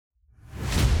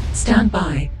Stand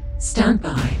by. Stand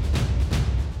by.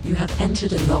 You have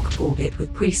entered a locked orbit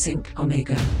with Precinct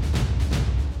Omega.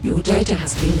 Your data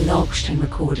has been logged and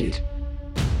recorded.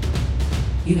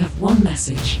 You have one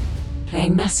message.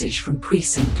 Playing message from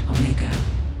Precinct Omega.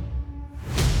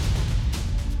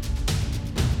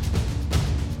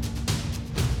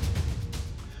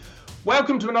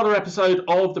 Welcome to another episode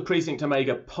of the Precinct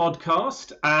Omega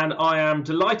podcast, and I am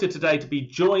delighted today to be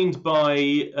joined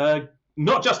by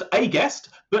not just a guest,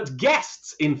 but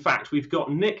guests. In fact, we've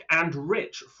got Nick and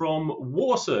Rich from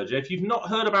Warsurge. If you've not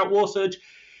heard about Warsurge,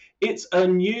 it's a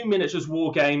new miniatures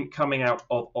war game coming out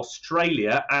of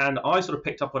Australia, and I sort of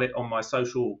picked up on it on my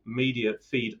social media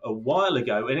feed a while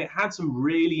ago, and it had some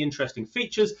really interesting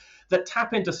features that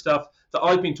tap into stuff that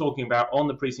I've been talking about on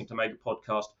the Precinct Omega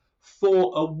podcast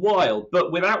for a while.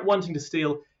 But without wanting to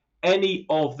steal any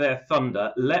of their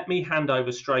thunder, let me hand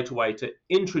over straight away to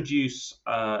introduce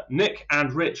Nick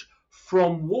and Rich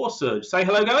from Warsurge. Say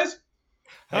hello, guys.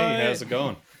 Hey, how's it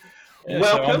going?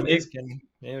 Welcome.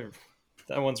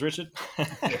 That one's Richard.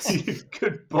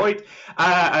 Good point.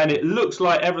 And it looks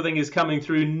like everything is coming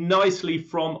through nicely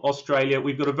from Australia.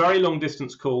 We've got a very long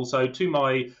distance call, so to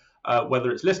my whether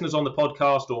it's listeners on the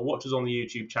podcast or watchers on the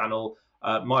YouTube channel,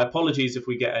 my apologies if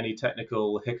we get any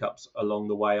technical hiccups along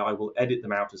the way. I will edit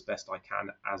them out as best I can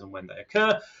as and when they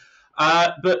occur.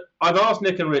 But I've asked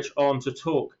Nick and Rich on to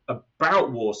talk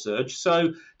about Warsurge.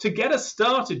 So to get us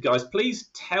started, guys, please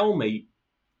tell me,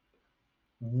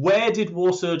 where did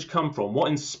Warsurge come from?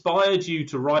 What inspired you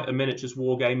to write a miniatures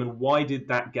war game, and why did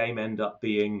that game end up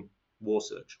being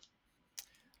Warsurge?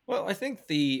 Well, I think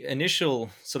the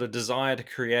initial sort of desire to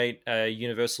create a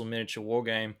universal miniature war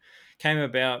game came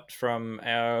about from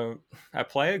our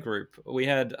player group. We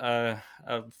had a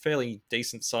fairly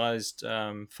decent sized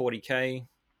 40k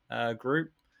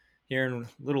group here in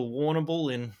Little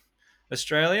Warrnambool in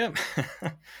Australia.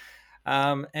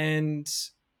 And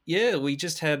yeah, we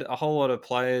just had a whole lot of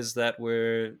players that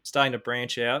were starting to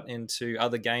branch out into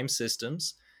other game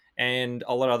systems, and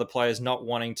a lot of other players not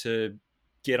wanting to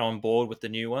get on board with the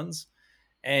new ones.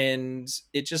 And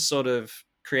it just sort of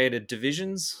created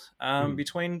divisions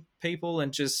between people,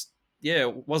 and just,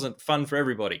 it wasn't fun for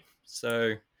everybody.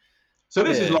 So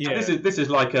this is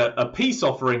like a peace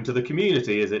offering to the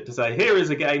community, is it? To say, here is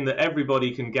a game that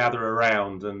everybody can gather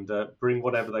around and bring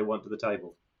whatever they want to the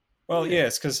table. Well,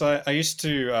 yes, because I used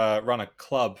to run a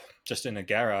club just in a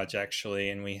garage,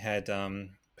 actually, and we had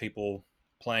people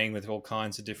playing with all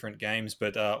kinds of different games.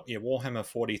 But Warhammer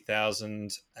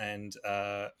 40,000 and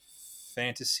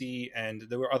Fantasy, and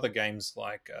there were other games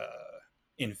like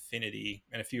Infinity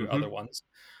and a few other ones.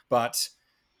 But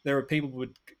there were people who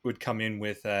would come in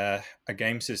with a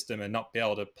game system and not be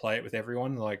able to play it with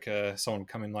everyone. Like someone would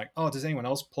come in like, oh, does anyone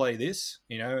else play this?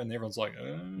 And everyone's like,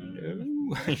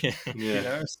 no.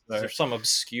 So some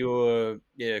obscure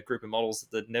group of models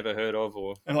that they'd never heard of,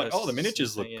 and like, oh, the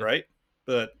miniatures look great,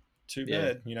 but too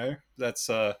bad. That's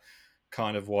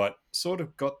kind of what sort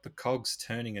of got the cogs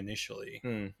turning initially.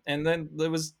 And then there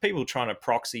was people trying to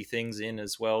proxy things in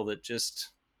as well that just,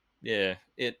 it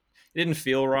didn't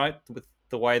feel right with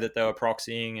the way that they were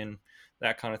proxying and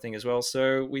that kind of thing as well.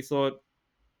 So we thought,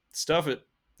 stuff it,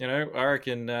 I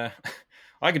reckon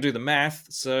I could do the math.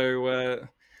 So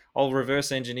I'll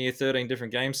reverse engineer 13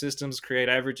 different game systems, create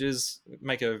averages,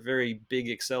 make a very big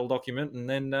Excel document, and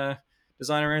then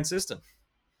design our own system.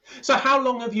 So how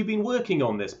long have you been working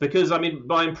on this? Because,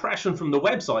 my impression from the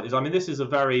website is, this is a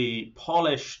very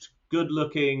polished,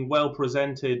 good-looking,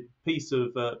 well-presented piece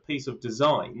of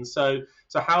design. So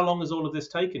how long has all of this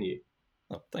taken you?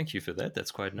 Oh, thank you for that. That's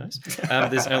quite nice.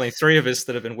 There's only 3 of us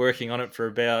that have been working on it for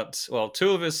about, 2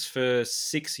 of us for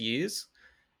 6 years,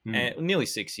 nearly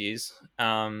 6 years.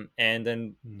 And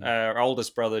then our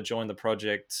oldest brother joined the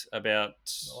project about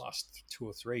the last 2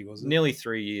 or 3, was it? Nearly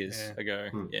 3 years ago.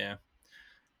 Yeah.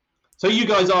 So you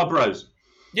guys are bros?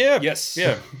 Yeah. Yes.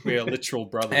 Yeah. We are literal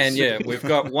brothers. And we've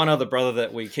got one other brother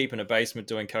that we keep in a basement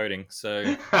doing coding. So,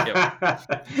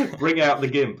 Bring out the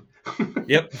GIMP.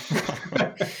 Yep.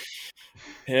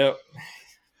 Yep.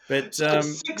 But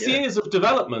 6 years of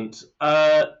development.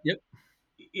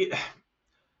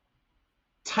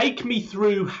 Take me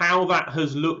through how that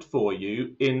has looked for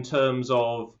you in terms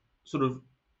of sort of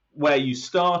where you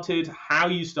started, how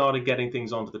you started getting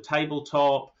things onto the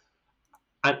tabletop,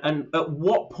 and at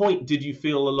what point did you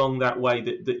feel along that way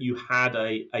that you had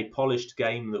a polished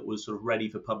game that was sort of ready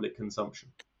for public consumption?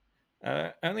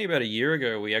 Only about a year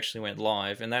ago, we actually went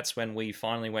live, and that's when we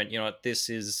finally went, this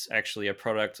is actually a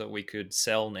product that we could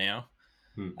sell now.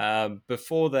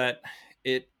 Before that,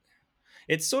 it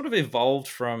sort of evolved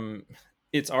from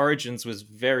its origins was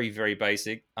very, very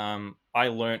basic. I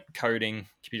learnt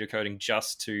computer coding,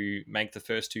 just to make the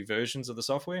first two versions of the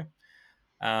software.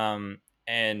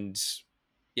 And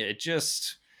yeah,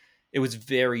 it was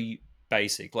very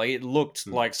basic. Like, it looked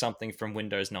like something from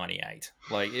Windows 98.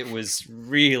 Like, it was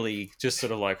really just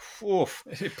sort of like, oof.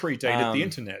 It predated the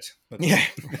internet. Yeah.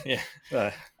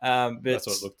 But that's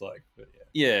what it looked like. But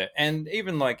yeah, and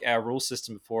even like our rule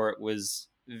system before it was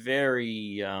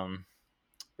very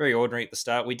very ordinary at the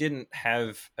start. We didn't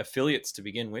have affiliates to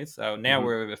begin with. Now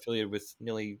we're affiliated with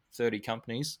nearly 30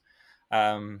 companies.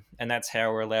 And that's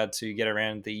how we're allowed to get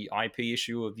around the IP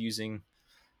issue of using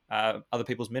other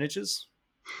people's miniatures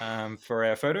for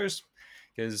our photos,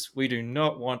 because we do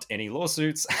not want any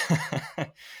lawsuits.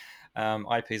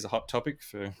 IP is a hot topic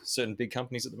for certain big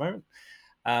companies at the moment.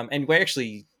 And we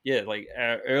actually, like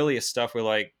our earliest stuff, we're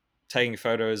like taking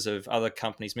photos of other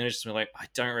companies' miniatures. And we're like, I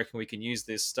don't reckon we can use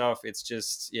this stuff. It's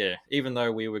just, even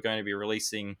though we were going to be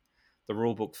releasing the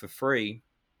rule book for free,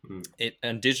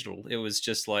 and digital, it was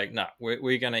just like, no,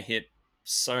 we're going to hit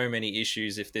so many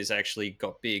issues if this actually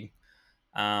got big.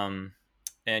 And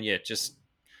just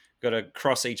got to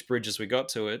cross each bridge as we got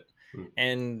to it.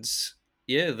 And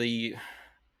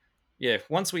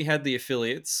once we had the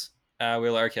affiliates, we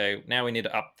were like, okay, now we need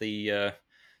to up the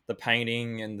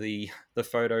painting and the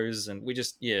photos, and we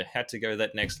just had to go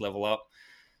that next level up.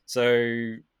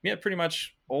 So pretty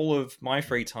much all of my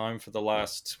free time for the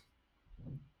last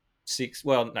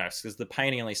because the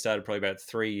painting only started probably about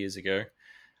 3 years ago.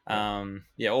 I've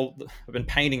been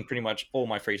painting pretty much all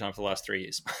my free time for the last 3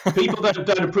 years. People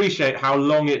don't appreciate how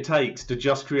long it takes to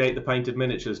just create the painted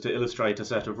miniatures to illustrate a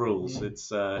set of rules.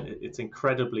 It's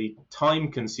incredibly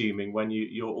time consuming when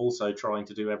you're also trying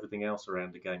to do everything else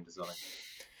around a game design.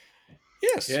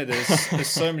 Yes. Yeah, there's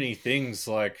so many things,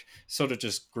 like, sort of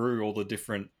just grew all the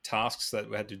different tasks that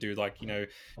we had to do, like,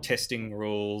 testing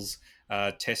rules,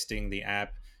 testing the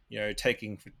app,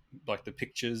 taking like the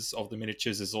pictures of the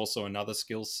miniatures is also another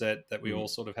skill set that we all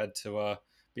sort of had to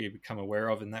become aware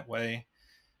of in that way.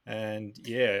 And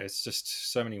it's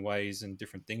just so many ways and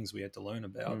different things we had to learn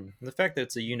about. The fact that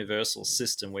it's a universal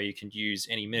system where you can use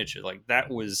any miniature, like, that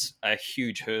was a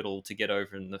huge hurdle to get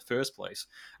over in the first place.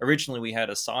 Originally, we had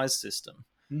a size system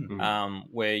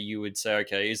where you would say,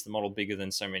 okay, is the model bigger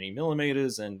than so many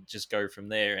millimeters, and just go from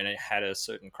there, and it had a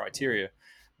certain criteria.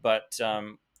 But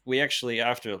we actually,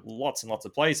 after lots and lots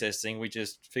of playtesting, we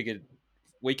just figured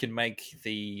we can make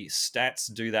the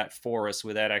stats do that for us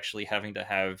without actually having to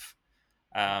have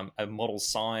a model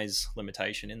size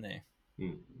limitation in there.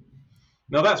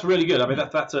 No, that's really good. I mean,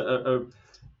 that's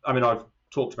I mean, I've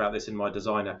talked about this in my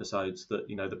design episodes, that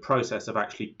the process of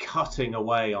actually cutting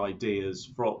away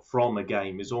ideas from a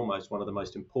game is almost one of the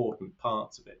most important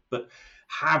parts of it. But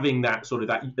having that sort of,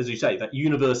 that, as you say, that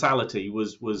universality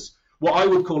was what I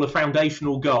would call a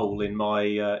foundational goal in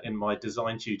my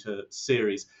design tutor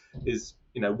series. Is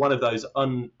one of those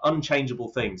unchangeable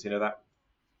things. That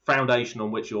foundation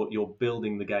on which you're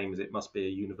building the game, is it must be a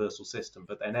universal system.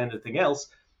 But then anything else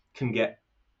can get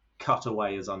cut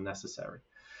away as unnecessary.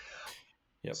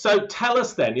 Yep. So tell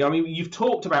us then. I mean, you've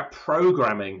talked about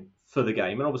programming for the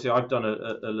game, and obviously I've done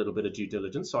a little bit of due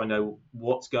diligence, so I know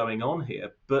what's going on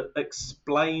here. But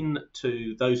explain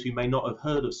to those who may not have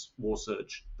heard of War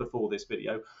Surge before this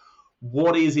video,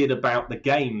 what is it about the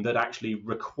game that actually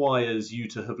requires you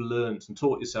to have learned and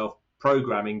taught yourself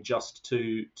programming just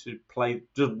to play,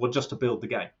 just to build the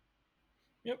game?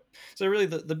 Yep. So really,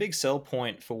 the big sell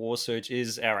point for War Surge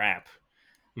is our app.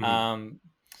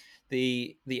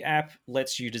 The app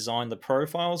lets you design the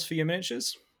profiles for your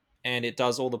miniatures, and it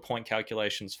does all the point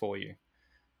calculations for you.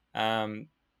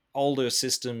 Older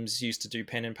systems used to do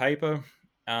pen and paper.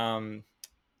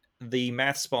 The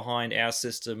maths behind our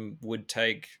system would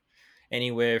take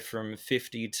anywhere from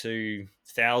 50 to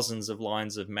thousands of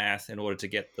lines of math in order to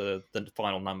get the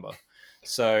final number.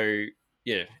 So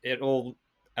it all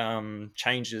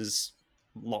changes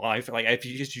live. Like, if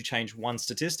you change one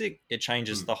statistic, it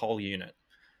changes the whole unit.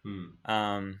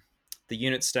 The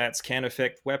unit stats can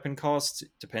affect weapon costs.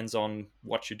 It depends on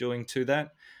what you're doing to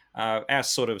that. Our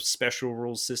sort of special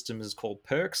rules system is called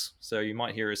perks. So you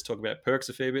might hear us talk about perks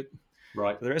a fair bit,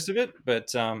 right, for the rest of it. But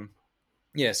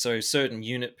so certain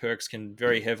unit perks can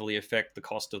very heavily affect the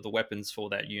cost of the weapons for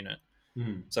that unit.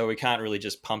 So we can't really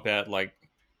just pump out, like,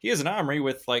 here's an armory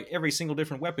with like every single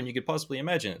different weapon you could possibly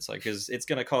imagine. It's like, because it's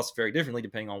going to cost very differently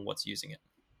depending on what's using it.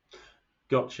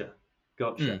 Gotcha.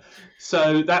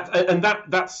 So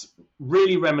that's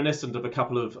really reminiscent of a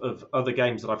couple of other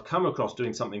games that I've come across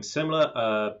doing something similar.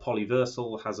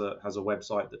 Polyversal has a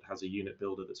website that has a unit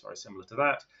builder that's very similar to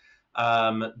that.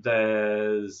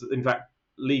 There's, in fact,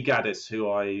 Lee Gaddis, who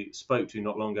I spoke to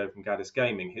not long ago from Gaddis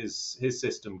Gaming, his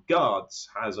system Guards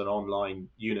has an online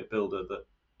unit builder that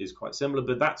is quite similar,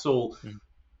 but that's all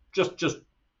just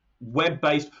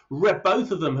web-based.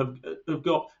 Both of them have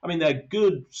got, I mean, they're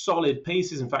good, solid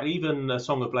pieces. In fact, even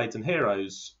Song of Blades and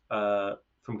Heroes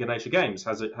from Ganesha Games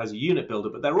has a unit builder,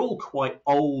 but they're all quite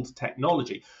old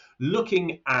technology.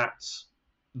 Looking at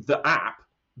the app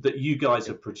that you guys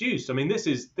have produced, I mean, this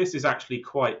is actually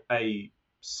quite a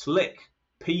slick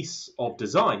piece of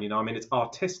design. You know, I mean, it's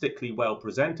artistically well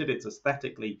presented. It's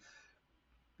aesthetically,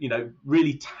 you know,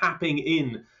 really tapping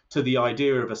in to the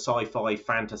idea of a sci-fi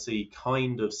fantasy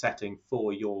kind of setting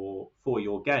for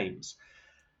your games.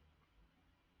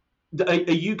 Are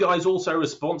you guys also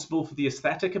responsible for the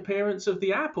aesthetic appearance of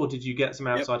the app, or did you get some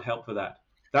outside help for that?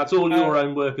 That's all your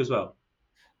own work as well?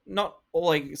 Not all,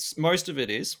 like most of it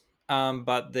is,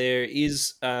 but there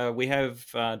is. We have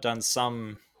done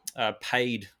some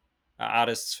paid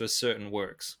artists for certain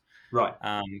works, right?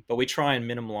 But we try and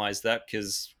minimize that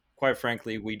because, quite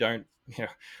frankly, we don't. You know,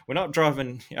 we're not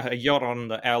driving a yacht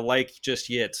on our lake just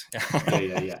yet.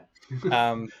 Yeah.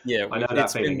 Yeah, I know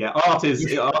that feeling. Yeah, art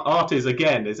is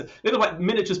again. Is a little like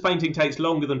miniatures painting takes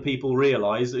longer than people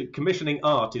realise. Commissioning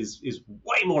art is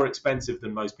way more expensive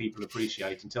than most people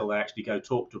appreciate until they actually go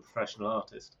talk to a professional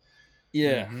artist.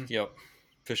 Yeah, yep,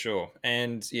 for sure.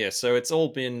 And yeah, so it's all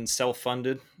been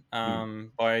self-funded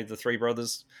by the three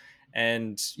brothers,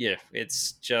 and yeah,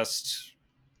 it's just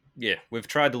we've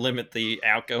tried to limit the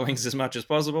outgoings as much as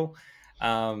possible.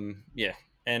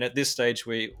 And at this stage,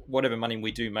 whatever money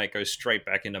we do make goes straight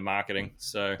back into marketing.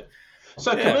 So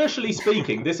commercially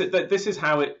speaking, this is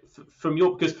how it from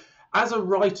your, because as a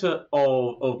writer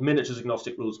of miniatures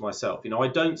agnostic rules myself, you know, I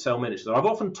don't sell miniatures. I've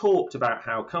often talked about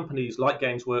how companies like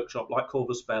Games Workshop, like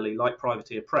Corvus Belli, like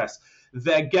Privateer Press,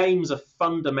 their games are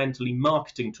fundamentally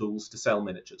marketing tools to sell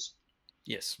miniatures.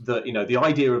 Yes. The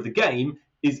idea of the game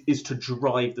is to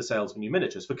drive the sales of new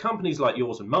miniatures. For companies like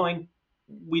yours and mine,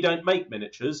 we don't make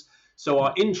miniatures, so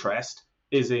our interest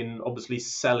is in obviously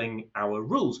selling our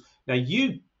rules. Now,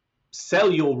 you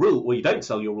sell your rule, or you don't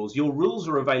sell your rules. Your rules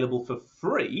are available for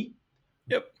free.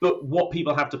 Yep. But what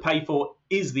people have to pay for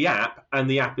is the app, and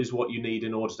the app is what you need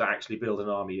in order to actually build an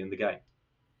army in the game.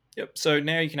 Yep. So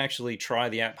now you can actually try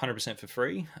the app 100% for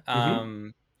free.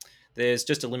 There's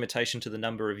just a limitation to the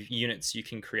number of units you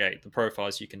can create, the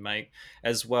profiles you can make,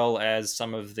 as well as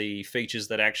some of the features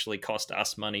that actually cost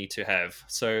us money to have.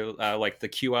 So like the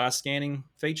QR scanning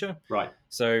feature. Right.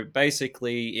 So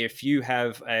basically, if you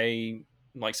have say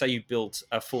you built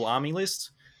a full army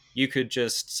list, you could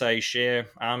just say share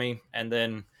army, and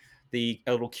then a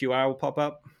little QR will pop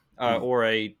up, or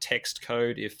a text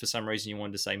code if for some reason you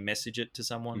wanted to say message it to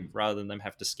someone rather than them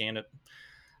have to scan it.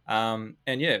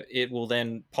 It will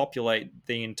then populate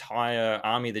the entire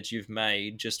army that you've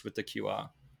made just with the QR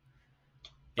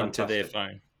into their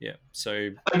phone. Yeah.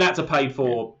 So, and that's a paid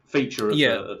for feature.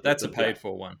 That's a paid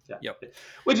for one. Yeah. Yep.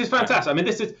 Which is fantastic. I mean,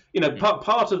 this is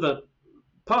part of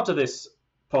this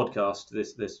podcast,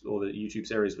 this or the YouTube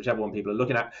series, whichever one people are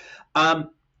looking at,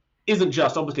 isn't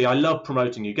just, obviously, I love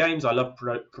promoting new games, I love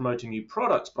promoting new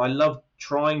products, but I love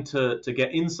trying to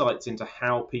get insights into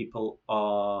how people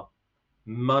are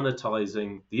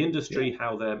monetizing the industry,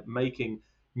 how they're making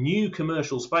new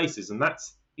commercial spaces, and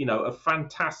that's a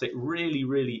fantastic, really,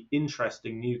 really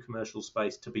interesting new commercial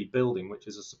space to be building, which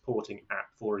is a supporting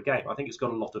app for a game. I think it's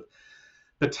got a lot of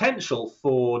potential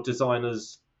for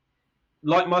designers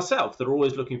like myself that are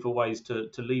always looking for ways to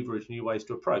leverage new ways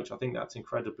to approach. I think that's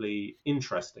incredibly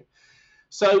interesting.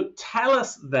 So tell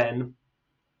us then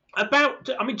about,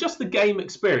 just the game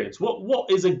experience.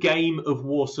 What is a game of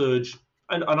War Surge?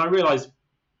 And I realise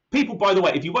people, by the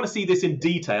way, if you want to see this in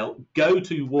detail, go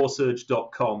to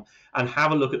warsurge.com and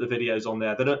have a look at the videos on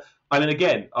there.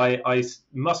 I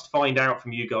must find out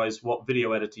from you guys what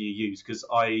video editor you use, because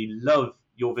I love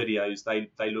your videos.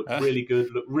 They look really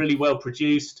good, look really well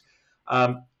produced,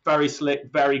 very slick,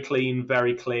 very clean,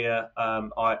 very clear.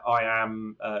 I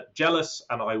am jealous,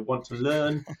 and I want to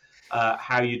learn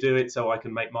how you do it so I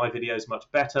can make my videos much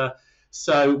better.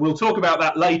 So we'll talk about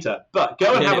that later, but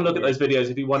go and have a look at those videos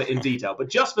if you want it in detail. But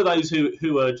just for those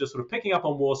who are just sort of picking up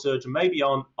on War Surge and maybe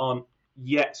aren't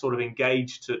yet sort of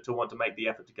engaged to want to make the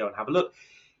effort to go and have a look,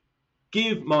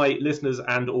 give my listeners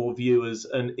and or viewers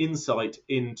an insight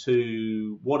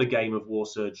into what a game of War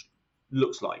Surge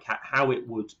looks like, how it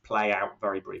would play out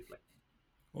very briefly.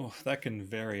 Oh, that can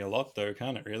vary a lot, though,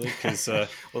 can't it? Really? Because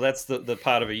that's the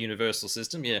part of a universal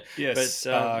system, yeah. Yes,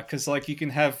 because like you can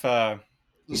have.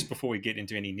 Just before we get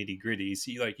into any nitty gritties,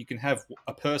 you can have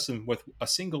a person with a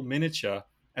single miniature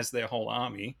as their whole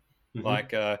army. Mm-hmm.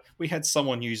 Like we had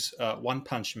someone use One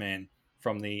Punch Man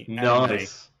from the anime.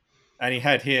 Nice. And he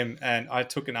had him, and I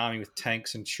took an army with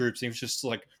tanks and troops. And he was just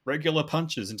like regular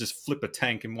punches and just flip a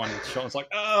tank in one shot. It's like,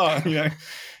 oh, you know.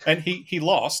 And he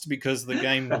lost because the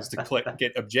game was to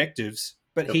get objectives,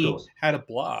 but Of he course. had a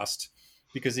blast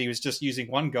because he was just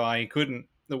using one guy. He couldn't,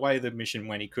 the way the mission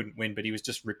went, he couldn't win, but he was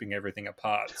just ripping everything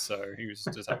apart. So he was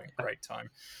just having a great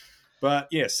time. But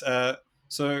yes,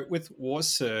 so with War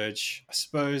Surge, I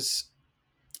suppose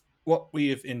what we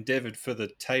have endeavored for the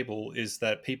table is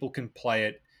that people can play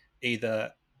it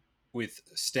either with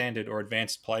standard or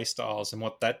advanced play styles, and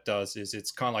what that does is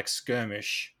it's kind of like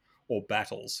skirmish or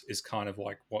battles is kind of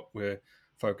like what we're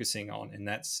focusing on in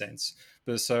that sense.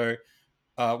 But so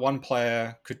one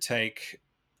player could take,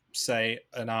 say,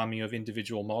 an army of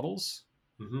individual models,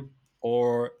 Mm-hmm.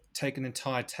 or take an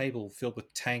entire table filled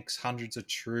with tanks, hundreds of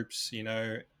troops, you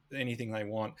know, anything they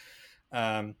want.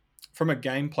 From a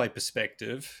gameplay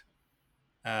perspective,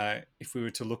 if we were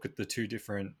to look at the two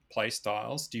different play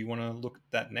styles, do you want to look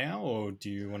at that now, or do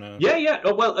you want to? Yeah.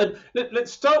 Oh, well,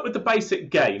 let's start with the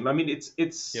basic game. I mean,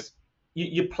 it's Yep.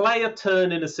 you play a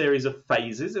turn in a series of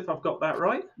phases, if I've got that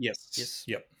right. Yes.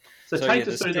 Yep. So, So, take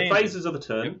yeah, us the through the standard- phases of the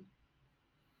turn.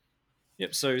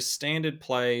 Yep. So standard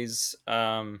plays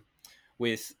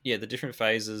with the different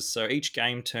phases. So each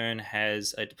game turn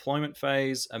has a deployment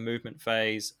phase, a movement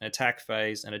phase, an attack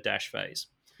phase, and a dash phase.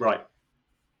 Right.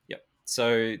 Yep.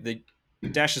 So the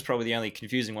dash is probably the only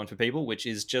confusing one for people, which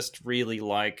is just really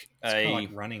like It's kind of like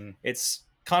running. It's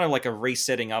kind of like a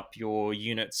resetting up your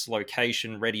unit's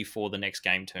location ready for the next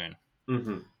game turn.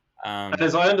 Mm-hmm. And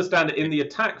as I understand it, in the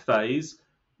attack phase,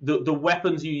 the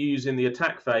weapons you use in the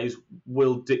attack phase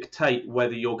will dictate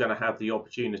whether you're going to have the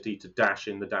opportunity to dash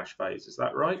in the dash phase. Is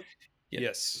that right? Yep.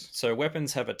 Yes. So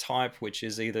weapons have a type which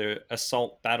is either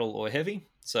assault, battle, or heavy.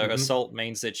 So Mhm. assault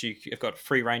means that you've got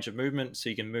free range of movement,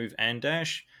 so you can move and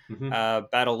dash. Mm-hmm.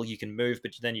 Battle, you can move,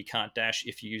 but then you can't dash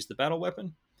if you use the battle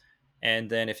weapon. And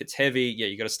then if it's heavy,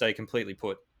 you got to stay completely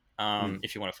put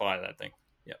if you want to fire that thing.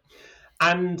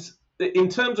 And in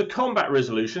terms of combat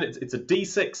resolution, it's a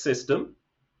D6 system.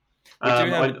 We do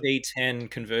have a D10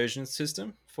 conversion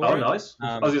system for Oh, it. nice.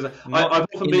 I was gonna say, not I've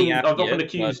often in the app I've often yet,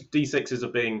 accused D6s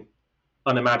of being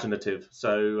unimaginative.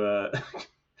 So,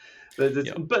 but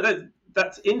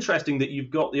that's interesting that you've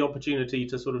got the opportunity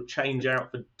to sort of change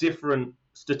out for different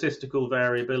statistical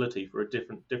variability for a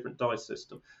different dice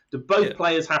system. Do both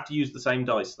players have to use the same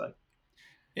dice though?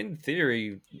 In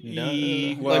theory,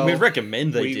 no. Well, we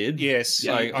recommend they did. Yes.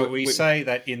 Yeah. We say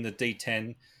that in the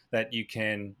D10 that you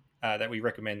can, that we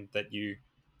recommend that you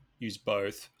use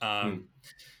both.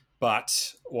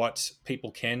 But what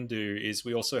people can do is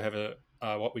we also have a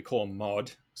what we call a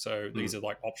mod. So these are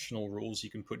like optional rules you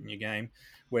can put in your game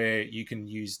where you can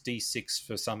use D6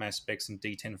 for some aspects and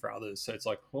D10 for others. So it's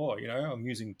like, oh, you know, I'm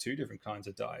using two different kinds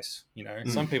of dice, you know.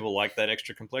 Some people like that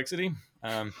extra complexity.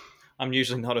 I'm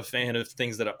usually not a fan of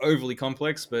things that are overly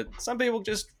complex, but some people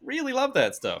just really love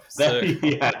that stuff. So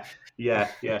yeah.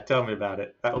 Tell me about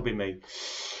it. That'll be me.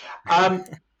 But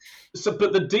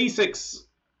the D6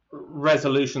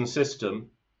 resolution system,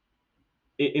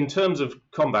 in terms of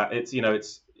combat,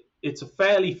 it's a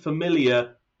fairly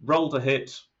familiar roll to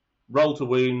hit, roll to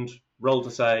wound, roll to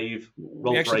save,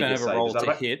 roll we for actually don't radius have a save. roll Is that to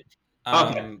right? hit.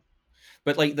 Okay.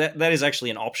 But like that is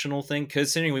actually an optional thing,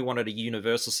 considering we wanted a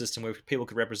universal system where people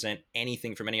could represent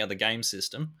anything from any other game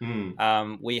system.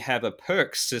 We have a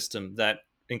perk system that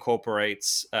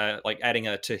incorporates like adding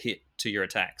a to hit to your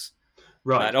attacks.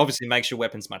 Right. It obviously makes your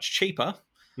weapons much cheaper.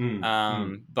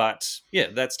 But yeah,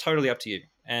 that's totally up to you.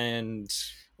 And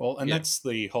that's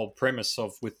the whole premise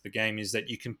of with the game is that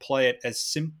you can play it as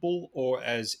simple or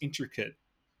as intricate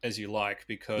as you like,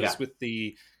 because with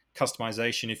the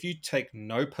customization, if you take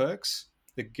no perks,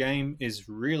 the game is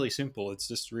really simple. It's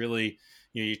just really,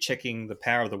 you're checking the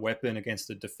power of the weapon against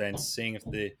the defense, seeing if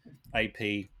the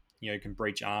AP can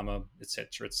breach armor,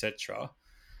 etc.,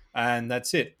 and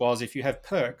that's it. Whilst if you have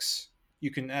perks, you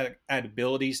can add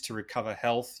abilities to recover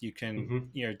health. You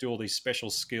can do all these special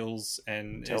skills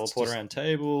and teleport around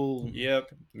table.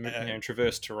 Yep.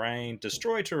 Traverse terrain,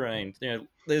 destroy terrain.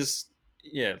 There's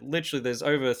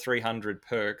over 300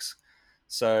 perks.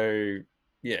 So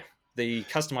the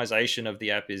customization of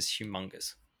the app is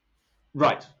humongous.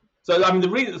 Right. So I mean,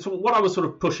 what I was sort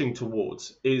of pushing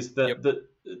towards is that that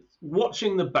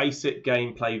watching the basic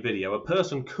gameplay video, a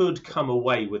person could come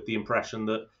away with the impression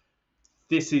that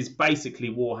this is basically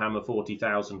Warhammer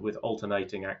 40,000 with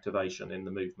alternating activation in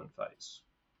the movement phase.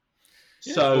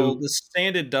 So the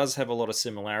standard does have a lot of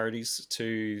similarities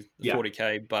to the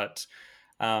 40k, but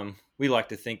we like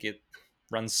to think it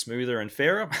runs smoother and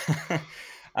fairer.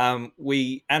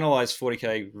 We analyzed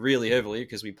 40k really heavily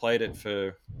because we played it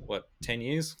for 10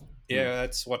 years. Yeah,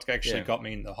 that's what actually got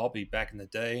me in the hobby back in the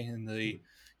day, in the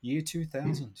year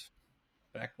 2000,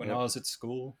 back when I was at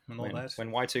school and all that.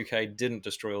 When Y2K didn't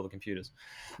destroy all the computers.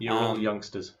 You're all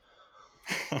youngsters.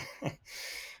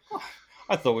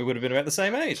 I thought we would have been about the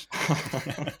same age.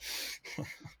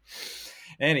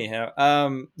 Anyhow,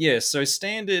 so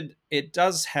standard, it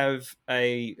does have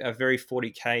a very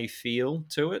 40k feel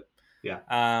to it. Yeah.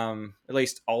 At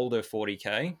least older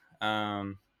 40k.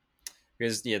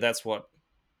 Because that's what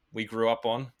we grew up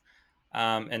on.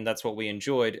 And that's what we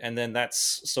enjoyed. And then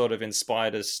that's sort of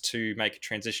inspired us to make a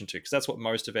transition to, because that's what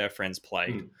most of our friends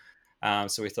played.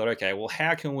 So we thought, okay, well,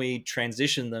 how can we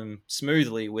transition them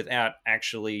smoothly without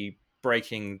actually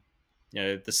breaking,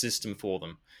 the system for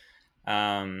them?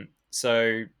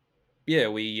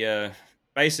 We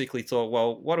basically thought,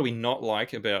 well, what do we not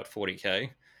like about 40k?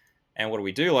 And what do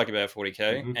we do like about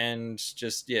 40k? And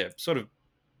just, sort of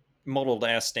modeled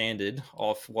our standard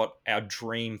off what our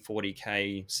dream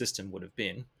 40k system would have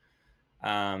been.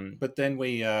 But then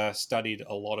we studied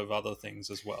a lot of other things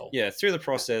as well. Yeah, through the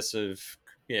process of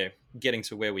getting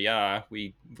to where we are,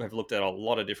 we have looked at a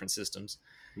lot of different systems.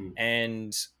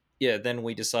 And then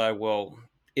we decide, well,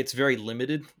 it's very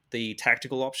limited, the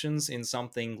tactical options in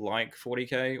something like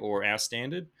 40k or our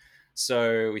standard.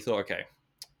 So we thought, okay,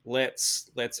 let's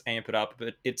amp it up,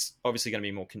 but it's obviously going to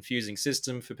be a more confusing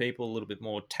system for people, a little bit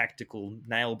more tactical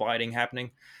nail biting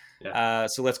happening. So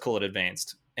let's call it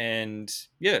advanced. And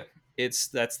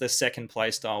that's the second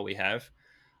play style we have,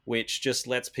 which just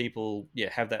lets people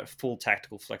have that full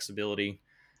tactical flexibility.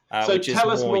 So which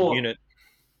tell is us more. Unit.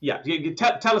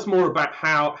 Tell us more about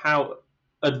how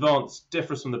advanced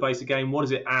differs from the basic game. What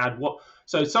does it add?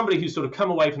 So somebody who's sort of come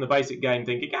away from the basic game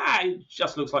thinking, it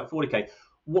just looks like 40k.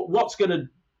 What's going to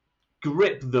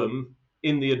grip them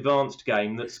in the advanced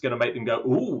game that's going to make them go,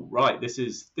 "Ooh, right, this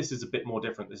is a bit more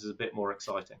different. This is a bit more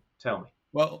exciting." Tell me.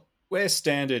 Well, where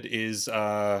standard is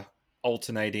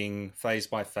alternating phase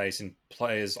by phase, and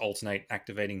players alternate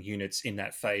activating units in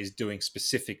that phase, doing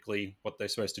specifically what they're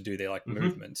supposed to do. They're like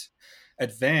movement.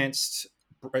 Advanced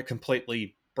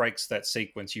completely breaks that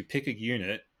sequence. You pick a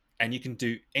unit, and you can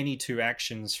do any two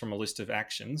actions from a list of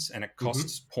actions, and it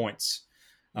costs points,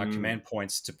 command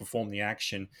points, to perform the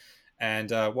action.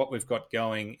 And what we've got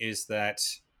going is that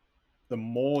the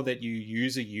more that you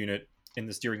use a unit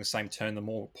during the same turn, the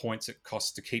more points it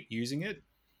costs to keep using it.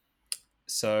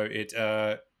 So it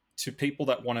to people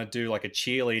that want to do like a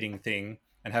cheerleading thing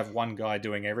and have one guy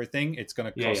doing everything, it's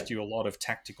going to cost you a lot of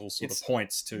tactical sort of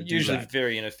points to do that. Usually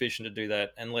very inefficient to do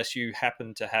that unless you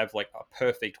happen to have like a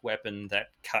perfect weapon that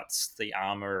cuts the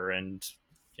armor and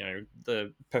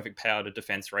the perfect power to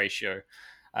defense ratio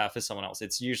for someone else.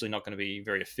 It's usually not going to be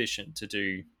very efficient to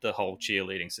do the whole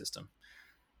cheerleading system.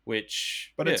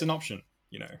 But it's an option.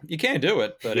 You can do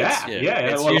it, but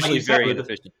it's well, usually like very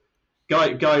inefficient.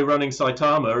 Guy running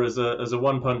Saitama as a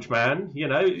one punch man,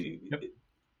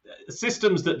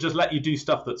 systems that just let you do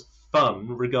stuff that's fun,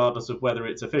 regardless of whether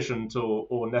it's efficient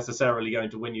or necessarily going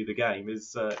to win you the game,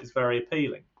 is very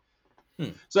appealing.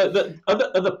 So, are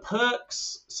the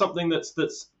perks something that's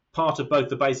part of both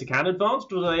the basic and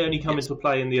advanced, or do they only come into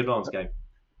play in the advanced game?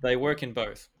 They work in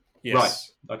both.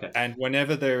 Yes. Right. Okay. And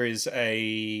whenever there is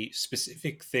a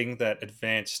specific thing that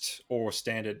advanced or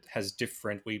standard has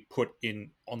different, we put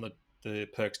in on the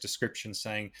perks description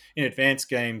saying, in advanced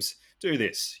games, do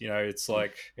this. It's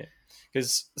like...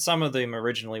 Because some of them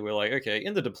originally were like, okay,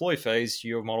 in the deploy phase,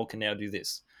 your model can now do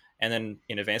this. And then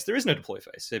in advanced, there is no deploy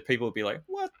phase. So people would be like,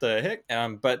 what the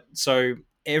heck? But so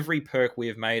every perk we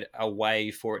have made a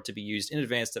way for it to be used in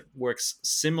advanced that works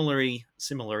similarly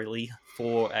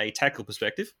for a tactical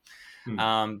perspective.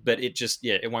 But it just,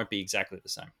 it won't be exactly the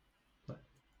same.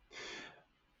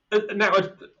 Now,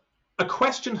 a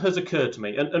question has occurred to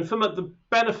me, and for the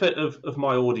benefit of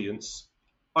my audience,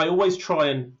 I always try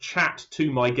and chat to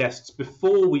my guests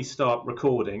before we start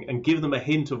recording and give them a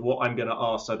hint of what I'm going to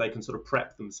ask so they can sort of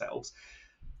prep themselves.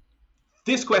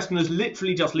 This question has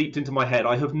literally just leaped into my head.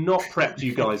 I have not prepped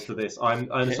you guys for this. I'm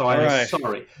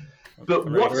sorry. But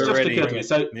what's just occurred to me?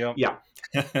 So,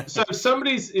 so if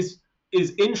somebody is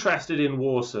interested in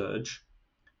War Surge,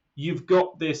 you've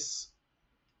got this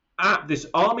app, this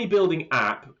army building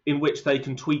app, in which they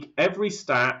can tweak every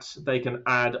stat. They can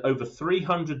add over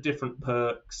 300 different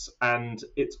perks, and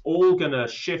it's all going to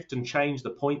shift and change the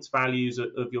points values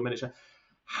of your miniature.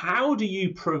 How do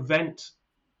you prevent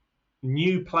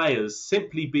new players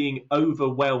simply being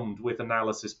overwhelmed with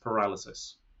analysis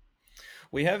paralysis?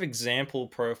 We have example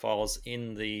profiles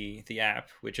in the app,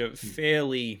 which are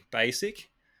fairly basic.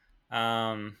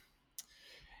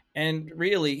 And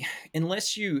really,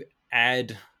 unless you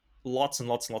add lots and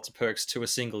lots and lots of perks to a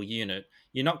single unit,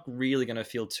 you're not really going to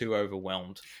feel too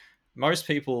overwhelmed. Most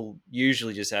people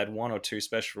usually just add one or two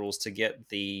special rules to get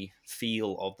the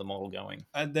feel of the model going.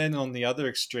 And then on the other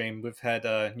extreme, we've had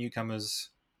newcomers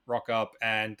rock up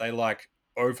and they like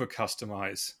over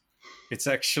customize. It's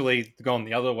actually gone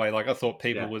the other way. Like I thought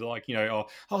people would like, oh,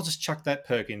 I'll just chuck that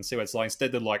perk in, see what it's like.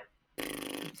 Instead, they're like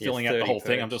filling out the whole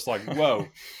thing. I'm just like, whoa.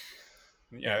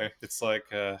 It's like,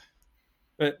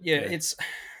 but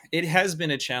it has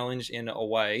been a challenge in a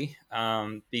way,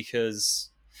 because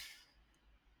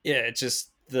it's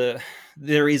just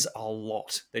there is a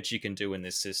lot that you can do in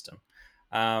this system.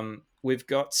 We've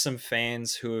got some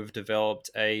fans who have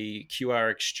developed a QR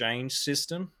exchange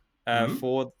system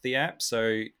for the app.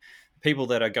 So people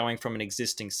that are going from an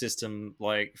existing system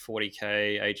like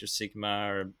 40k, Age of Sigmar,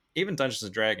 or even Dungeons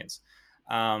and Dragons,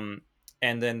 and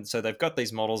then so they've got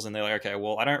these models and they're like, okay,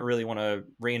 well, I don't really want to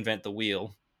reinvent the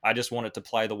wheel. I just want it to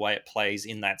play the way it plays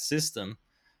in that system.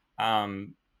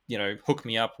 Hook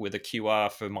me up with a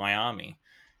QR for my army.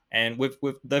 And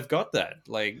they've got that.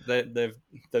 Like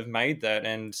they've made that,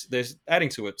 and they're adding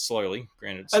to it slowly.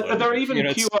 Granted, slowly, are there even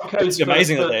QR codes? It's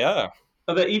amazing that they are.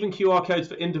 Are there even QR codes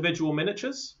for individual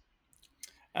miniatures?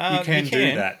 You can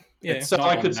do that. Yeah. So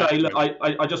I could say, look,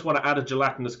 I just want to add a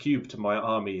gelatinous cube to my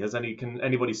army. Can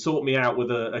anybody sort me out with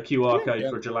a QR code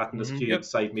for a gelatinous cube?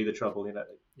 Save me the trouble,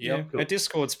 Yeah, cool. Our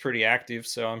Discord's pretty active,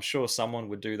 so I'm sure someone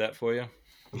would do that for you.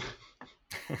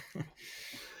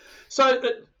 So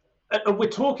we're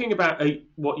talking about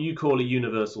what you call a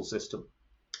universal system,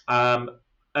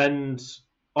 and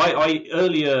I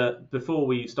earlier, before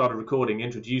we started recording,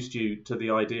 introduced you to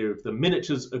the idea of the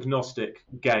miniatures agnostic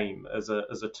game as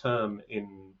a term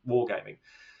in wargaming.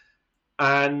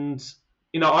 And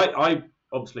I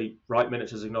obviously write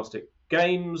miniatures agnostic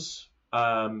games.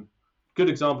 Good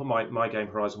example, my game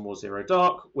Horizon War Zero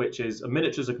Dark, which is a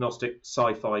miniatures agnostic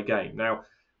sci-fi game. Now,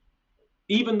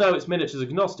 even though it's miniatures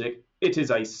agnostic, it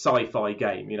is a sci-fi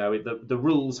game. The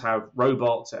rules have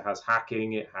robots, it has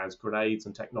hacking, it has grenades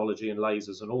and technology and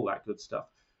lasers and all that good stuff.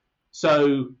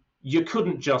 So you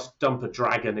couldn't just dump a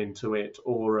dragon into it,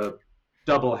 or a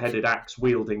double-headed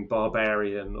axe-wielding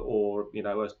barbarian, or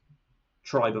a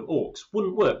tribe of orcs.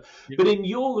 Wouldn't work. Yeah. But in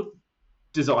your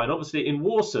design, obviously in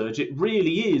War Surge, it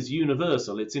really is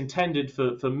universal. It's intended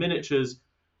for miniatures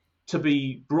to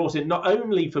be brought in, not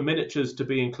only for miniatures to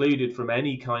be included from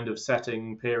any kind of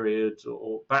setting, period,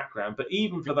 or background, but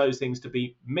even for those things to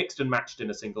be mixed and matched in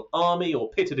a single army, or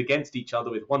pitted against each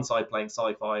other, with one side playing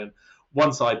sci-fi and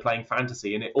one side playing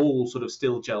fantasy, and it all sort of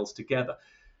still gels together.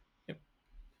 Yep.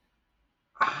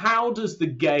 How does the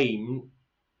game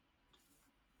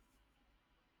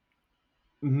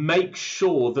make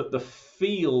sure that the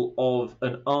feel of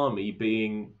an army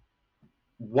being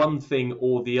one thing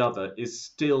or the other is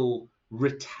still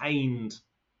retained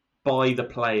by the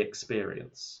play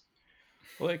experience?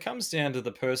 Well, it comes down to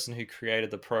the person who created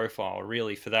the profile,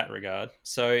 really, for that regard.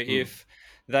 So if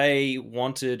they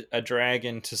wanted a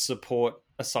dragon to support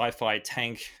a sci-fi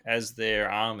tank as their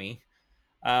army,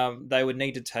 they would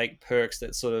need to take perks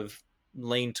that sort of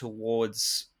lean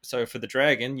towards... So for the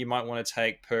dragon, you might want to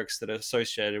take perks that are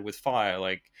associated with fire,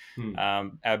 like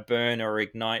our burn or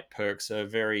ignite perks are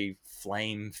very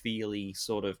flame-feely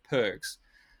sort of perks.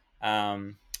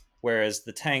 Whereas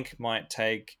the tank might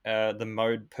take the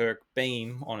mode perk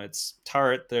beam on its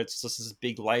turret. That's just this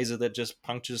big laser that just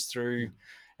punctures through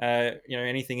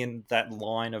anything in that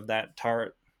line of that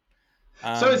turret.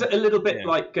 So is it a little bit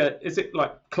like, is it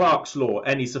like Clark's Law?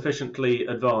 Any sufficiently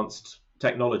advanced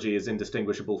technology is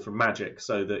indistinguishable from magic,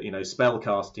 so that spell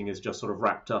casting is just sort of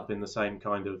wrapped up in the same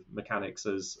kind of mechanics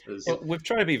as well, we've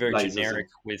tried to be very generic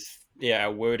with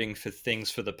our wording for things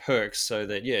for the perks, so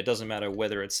that it doesn't matter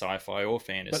whether it's sci-fi or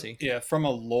fantasy. But, from a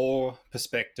lore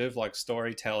perspective, like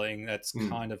storytelling, that's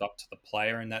kind of up to the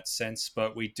player in that sense,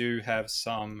 but we do have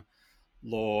some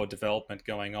lore development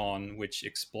going on which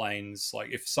explains, like,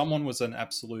 if someone was an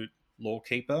absolute lore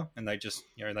keeper and they just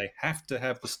they have to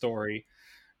have the story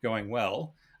going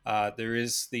well, there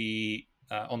is the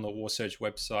on the War Surge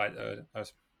website a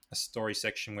story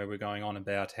section where we're going on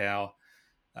about how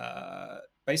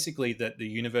basically that the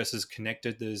universe is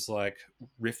connected. There's like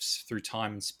rifts through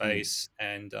time and space,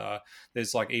 and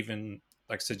there's like even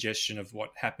like suggestion of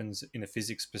what happens in a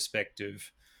physics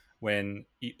perspective when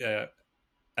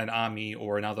an army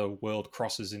or another world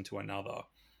crosses into another.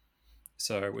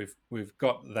 So we've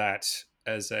got that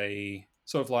as a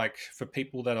sort of like for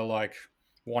people that are like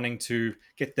wanting to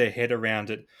get their head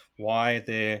around it, why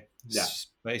their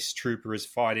space trooper is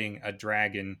fighting a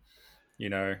dragon.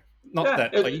 Not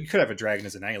that like, you could have a dragon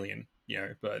as an alien.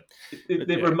 But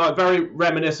they're very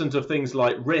reminiscent of things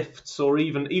like Rifts or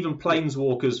even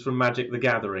Planeswalkers from Magic the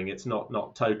Gathering. It's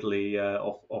not totally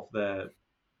off their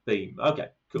theme. Okay,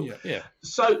 cool. Yeah.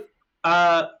 So,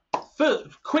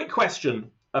 quick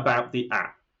question about the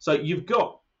app. So you've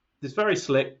got this very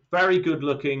slick, very good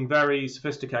looking, very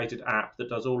sophisticated app that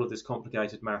does all of this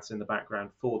complicated maths in the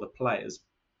background for the players.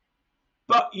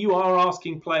 But you are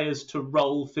asking players to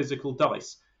roll physical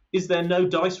dice. Is there no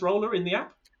dice roller in the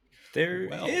app? There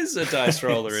is a dice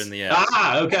roller in the app.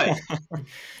 Okay.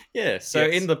 Yeah, so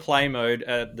in the play mode,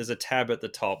 there's a tab at the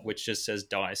top which just says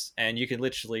dice, and you can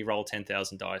literally roll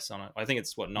 10,000 dice on it. I think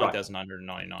it's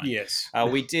 9,999. Yes.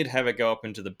 We did have it go up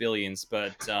into the billions,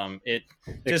 but it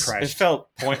felt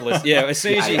pointless. Yeah, as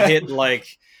soon as you hit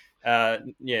like,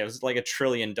 it was like a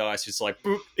trillion dice. It's like,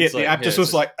 boop, the app just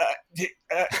was like,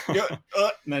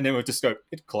 and then we'll just go,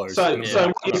 it closed.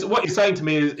 So what you're saying to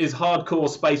me is hardcore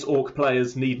Space Orc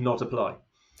players need not apply.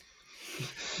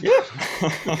 Yeah.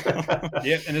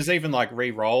 Yeah, and there's even like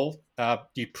re-roll.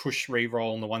 You push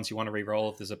re-roll on the ones you want to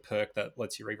re-roll if there's a perk that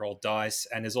lets you re-roll dice,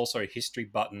 and there's also a history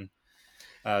button,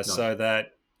 so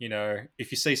that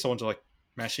if you see someone like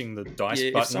mashing the dice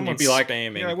button, you'd be like,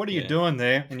 spamming, what are you doing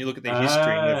there? And you look at their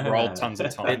history and you've rolled tons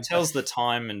of times. It tells the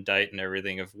time and date and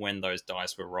everything of when those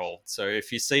dice were rolled. So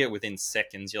if you see it within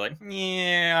seconds, you're like,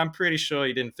 I'm pretty sure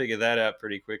you didn't figure that out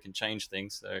pretty quick and change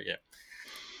things. So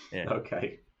yeah.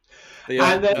 Okay.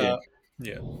 And then,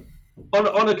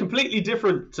 on a completely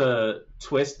different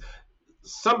twist,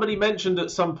 somebody mentioned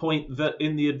at some point that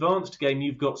in the advanced game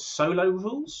you've got solo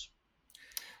rules.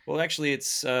 Well, actually,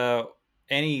 it's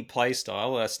any play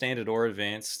style, standard or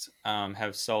advanced,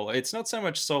 have solo. It's not so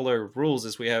much solo rules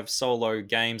as we have solo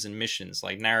games and missions,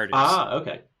 like narratives.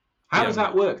 Okay. How does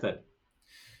that work then?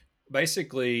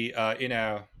 Basically, in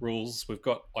our rules, we've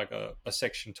got like a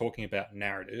section talking about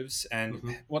narratives, and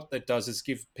what that does is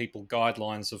give people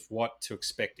guidelines of what to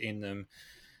expect in them.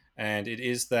 And it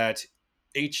is that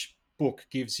each book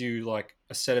gives you like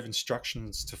a set of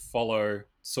instructions to follow,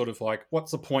 sort of like,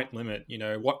 what's the point limit?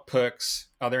 What perks,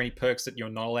 are there any perks that you're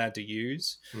not allowed to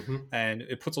use? And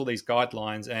it puts all these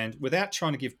guidelines, and without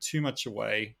trying to give too much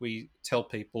away, we tell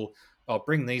people,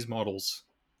 bring these models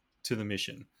to the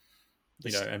mission.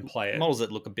 And play it. Models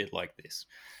that look a bit like this.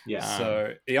 Yeah.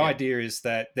 So the idea is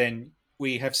that then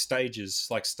we have stages.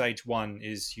 Like stage 1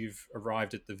 is you've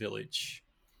arrived at the village,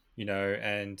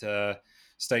 and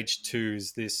stage 2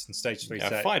 is this, and stage 3 is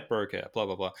that. Fight broke out, blah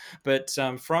blah blah. But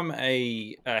from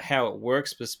a how it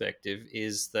works perspective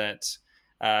is that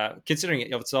considering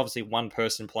it's obviously one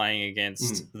person playing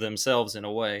against themselves in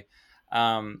a way,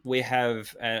 we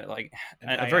have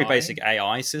a very basic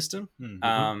AI system.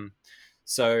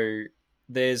 So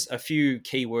there's a few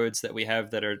keywords that we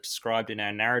have that are described in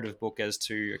our narrative book as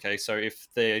to, so if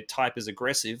the type is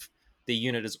aggressive, the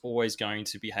unit is always going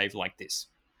to behave like this.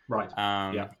 Right.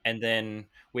 And then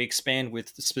we expand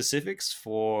with the specifics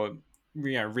for,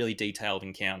 really detailed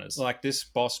encounters. Like this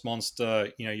boss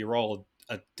monster, you roll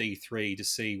a D3 to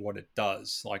see what it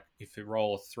does. Like if you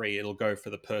roll a 3, it'll go for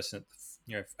the person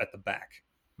at the back,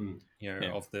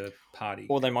 of the party.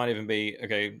 Or they might even be,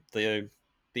 the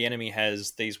enemy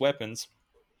has these weapons.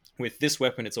 With this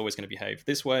weapon, it's always going to behave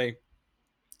this way.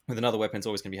 With another weapon, it's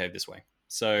always going to behave this way.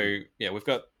 So, we've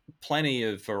got plenty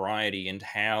of variety in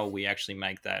how we actually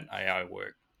make that AI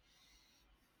work.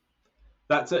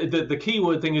 That's the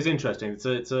keyword thing is interesting.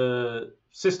 It's a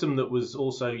system that was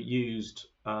also used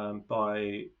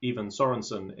by Ivan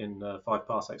Sorensen in 5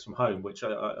 Parsecs from Home, which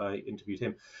I interviewed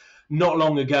him not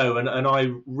long ago, and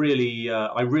I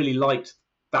really liked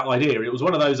that idea. It was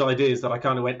one of those ideas that I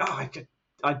kind of went,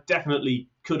 I definitely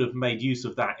could have made use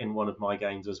of that in one of my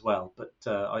games as well. But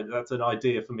that's an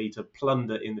idea for me to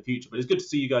plunder in the future. But it's good to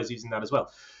see you guys using that as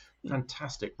well.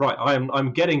 Fantastic. Right,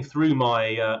 I'm getting through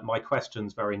my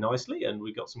questions very nicely, and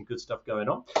we've got some good stuff going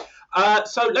on.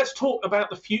 So let's talk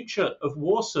about the future of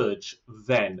War Surge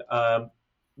then.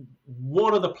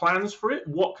 What are the plans for it?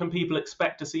 What can people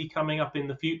expect to see coming up in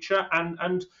the future?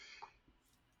 And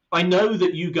I know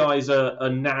that you guys are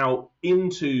now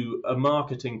into a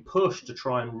marketing push to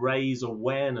try and raise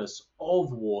awareness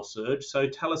of War Surge. So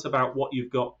tell us about what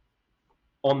you've got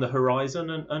on the horizon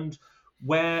and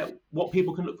what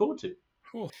people can look forward to.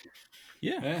 Cool.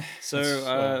 Yeah.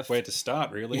 So where to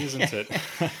start, really, isn't it?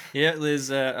 Yeah, there's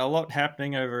a lot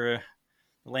happening over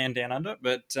land down under,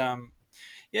 but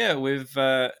we've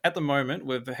at the moment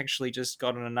we've actually just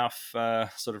gotten enough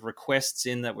sort of requests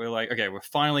in that we're like, we're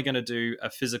finally going to do a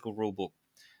physical rule book.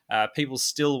 People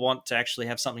still want to actually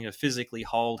have something to physically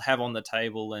hold, have on the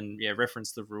table, and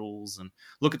reference the rules and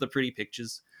look at the pretty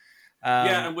pictures.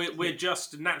 Yeah, and we're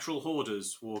just natural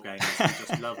hoarders, war gamers. We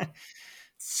just love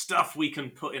stuff we can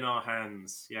put in our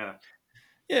hands. Yeah.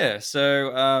 Yeah,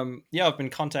 so I've been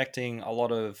contacting a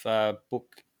lot of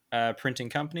book printing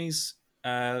companies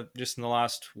just in the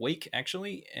last week,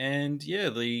 actually, and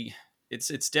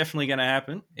it's definitely going to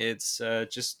happen. It's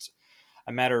just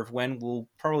a matter of when. We'll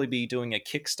probably be doing a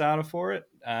Kickstarter for it,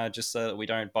 just so that we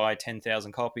don't buy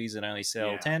 10,000 copies and only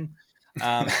sell 10.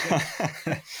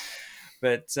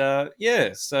 But so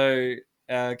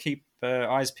keep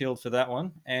eyes peeled for that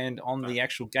one. And on the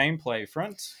actual gameplay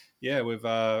front, we've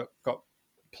got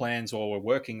plans, or we're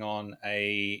working on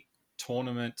a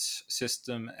tournament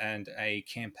system and a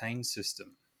campaign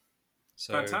system.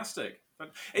 So fantastic.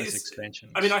 It's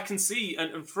expansions. I mean, I can see,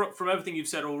 and from everything you've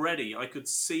said already, I could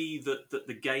see that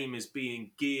the game is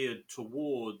being geared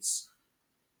towards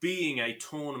being a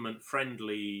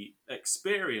tournament-friendly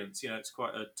experience. It's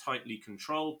quite a tightly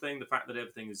controlled thing. The fact that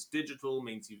everything is digital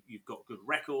means you've got good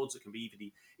records that can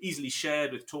be easily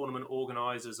shared with tournament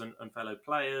organisers and fellow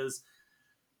players.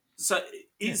 So,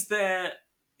 is there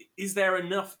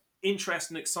enough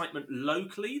interest and excitement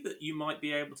locally that you might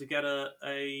be able to get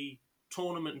a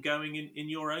tournament going in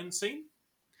your own scene?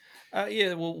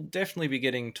 We'll definitely be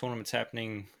getting tournaments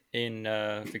happening in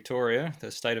Victoria, the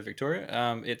state of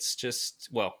Victoria. It's just,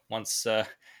 once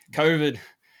COVID,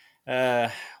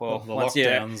 the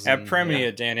lockdowns. Our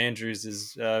Premier, Dan Andrews,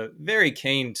 is very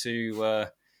keen to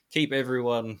keep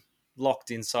everyone locked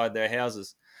inside their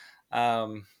houses.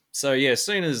 So, as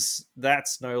soon as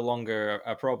that's no longer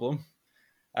a problem,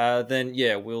 then,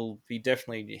 we'll be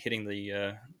definitely hitting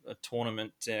the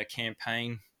tournament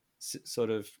campaign sort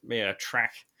of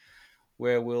track,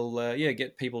 where we'll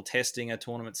get people testing a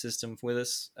tournament system with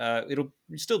us. It'll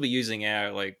still be using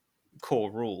our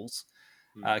core rules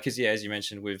because as you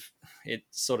mentioned, it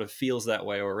sort of feels that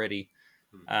way already.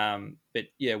 But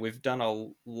we've done a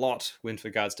lot with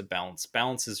regards to balance.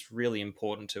 Balance is really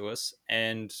important to us,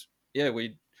 and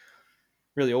we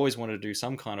really always wanted to do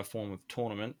some kind of form of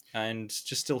tournament, and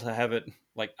just still to have it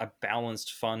like a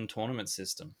balanced, fun tournament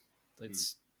system.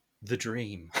 It's the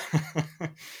dream.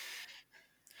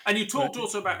 And you talked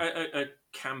also about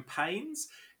campaigns.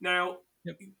 Now,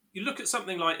 you look at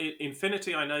something like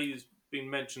Infinity. I know you've been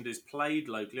mentioned is played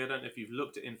locally. I don't know if you've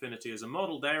looked at Infinity as a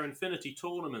model. Their Infinity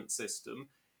tournament system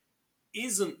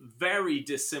isn't very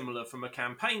dissimilar from a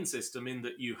campaign system in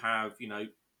that you have,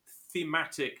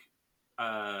 thematic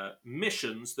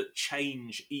missions that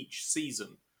change each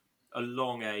season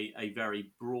along a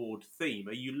very broad theme.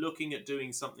 Are you looking at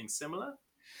doing something similar?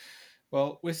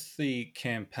 Well, with the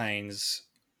campaigns,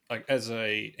 as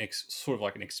sort of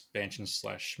like an expansion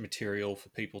 / material for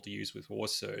people to use with War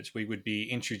Surge, we would be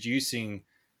introducing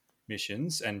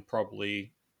missions and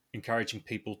probably encouraging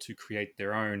people to create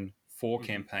their own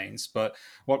campaigns. But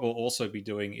what we'll also be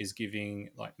doing is giving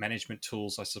management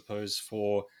tools, I suppose,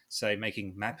 for say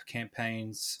making map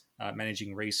campaigns,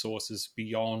 managing resources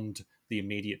beyond the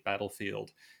immediate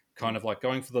battlefield, kind of like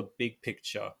going for the big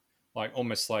picture.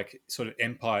 Almost like sort of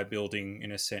empire building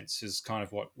in a sense is kind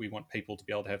of what we want people to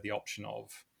be able to have the option of.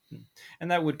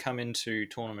 And that would come into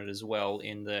tournament as well,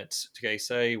 in that,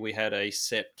 say we had a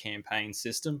set campaign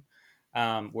system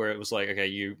where it was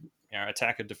you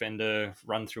attack a defender,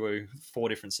 run through 4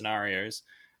 different scenarios.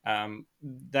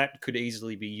 That could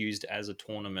easily be used as a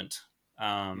tournament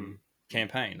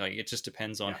campaign. It just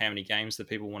depends on how many games that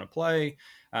people want to play.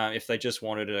 If they just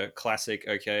wanted a classic,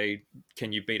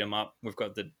 can you beat them up? We've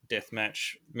got the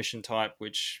deathmatch mission type,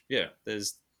 which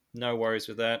there's no worries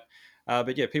with that.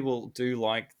 But people do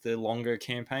like the longer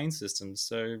campaign systems,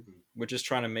 so we're just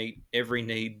trying to meet every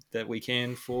need that we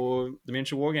can for the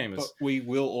miniature wargamers. But we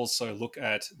will also look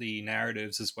at the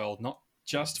narratives as well, not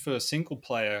just for single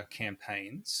player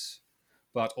campaigns,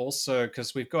 but also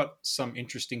because we've got some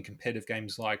interesting competitive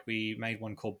games. We made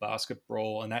one called Basket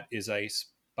Brawl, and that is a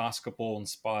basketball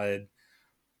inspired,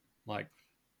 I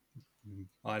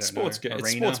don't sports know,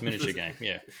 arena. Sports miniature game.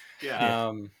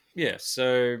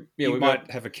 We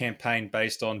might have a campaign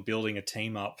based on building a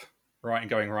team up, right, and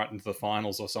going right into the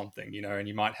finals or something, and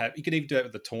you could even do it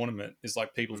with the tournament. It's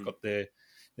people have got their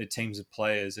teams of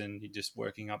players, and you're just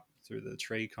working up through the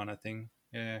tree kind of thing.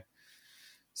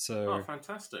 So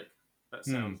fantastic. That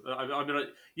sounds.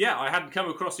 I hadn't come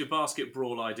across your Basket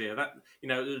Brawl idea. That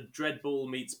Dread Ball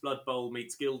meets Blood Bowl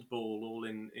meets Guild Ball, all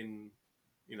in.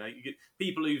 You get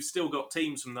people who've still got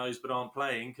teams from those but aren't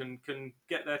playing can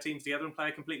get their teams together and play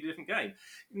a completely different game.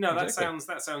 No, exactly.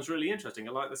 That sounds really interesting.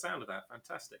 I like the sound of that.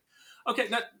 Fantastic. Okay,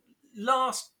 now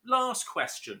last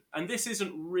question, and this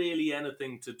isn't really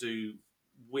anything to do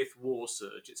with War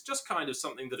Surge. It's just kind of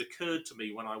something that occurred to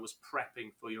me when I was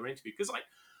prepping for your interview, because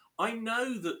I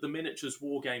know that the miniatures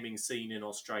wargaming scene in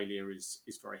Australia is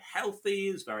very healthy,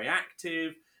 is very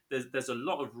active. There's a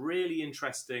lot of really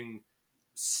interesting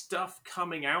stuff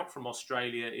coming out from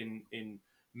Australia in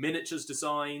miniatures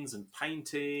designs and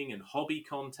painting and hobby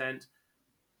content.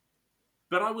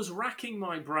 But I was racking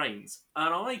my brains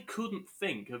and I couldn't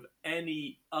think of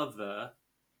any other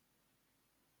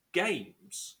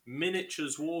games,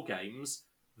 miniatures war games,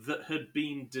 that had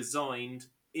been designed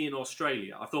in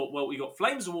Australia. I thought, well, we got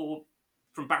Flames of War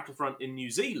from Battlefront in New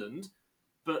Zealand,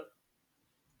 but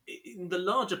in the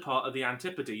larger part of the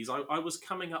Antipodes, I was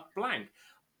coming up blank.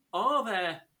 Are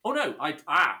there? Oh no!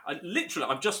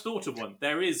 I've just thought of one.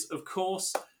 There is, of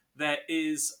course, there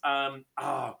is. What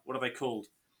are they called?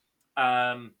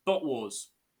 Bot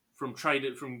Wars from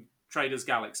Traders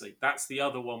Galaxy. That's the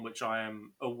other one which I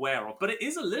am aware of. But it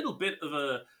is a little bit of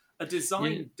a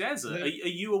design desert. Are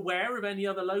you aware of any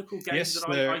other local games that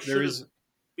I should have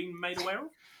been made aware of?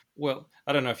 Well,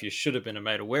 I don't know if you should have been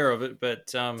made aware of it,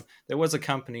 but there was a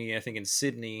company, I think, in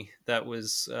Sydney that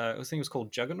was, I think it was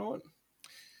called Juggernaut.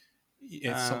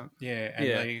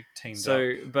 They teamed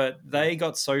up. But they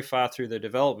got so far through the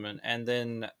development, and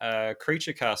then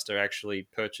Creature Caster actually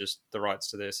purchased the rights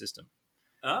to their system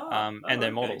and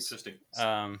their models. Interesting.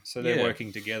 So they're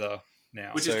working together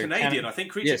now. Which is Canadian. I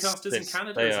think Creature Caster's in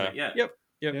Canada, isn't it? Yeah. Yep.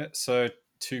 Yeah, so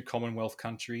 2 Commonwealth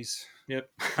countries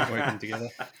working together.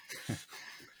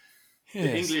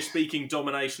 The English-speaking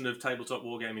domination of tabletop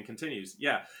wargaming continues.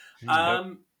 Yeah.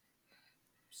 But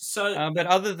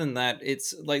other than that,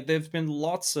 it's like there've been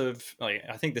lots of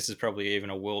I think this is probably even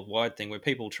a worldwide thing where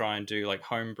people try and do like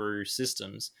homebrew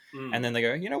systems, and then they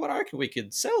go, you know what, I reckon we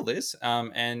could sell this.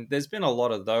 And there's been a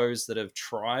lot of those that have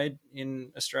tried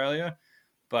in Australia,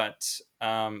 but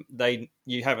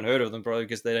you haven't heard of them probably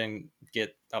because they don't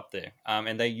get up there,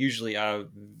 and they usually are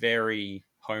very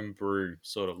homebrew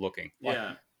sort of looking.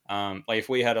 Like if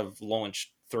we had have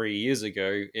launched 3 years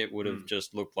ago, it would have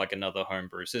just looked like another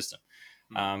homebrew system.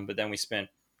 But then we spent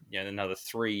another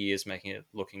 3 years making it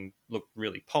look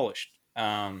really polished,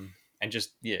 and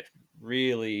just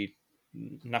really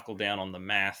knuckle down on the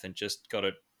math and just got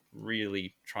to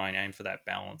really try and aim for that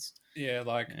balance.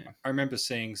 I remember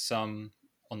seeing some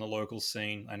on the local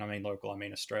scene, and I mean local, I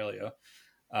mean Australia,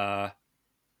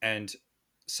 and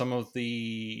some of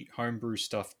the homebrew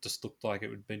stuff just looked like it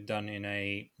would have been done in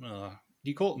a do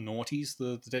you call it noughties,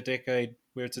 the decade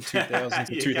where it's a 2000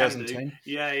 to 2010?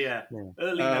 Yeah.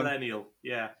 Early millennial.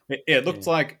 Yeah. It looked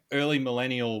like early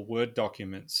millennial Word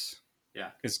documents. Yeah.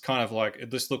 It's kind of like,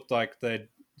 it just looked like they'd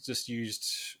just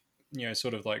used,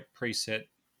 sort of like preset,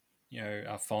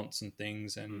 fonts and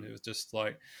things. And it was just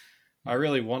like, I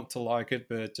really want to like it,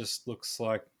 but it just looks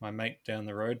like my mate down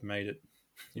the road made it.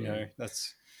 And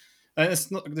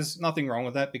there's nothing wrong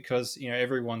with that because,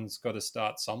 everyone's got to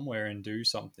start somewhere and do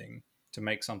something to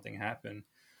make something happen.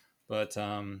 But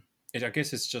I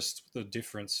guess it's just the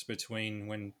difference between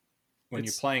when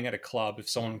you're playing at a club, if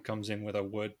someone comes in with a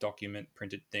Word document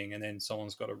printed thing and then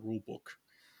someone's got a rule book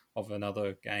of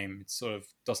another game, it sort of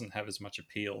doesn't have as much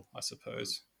appeal, I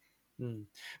suppose.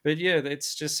 But it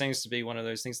just seems to be one of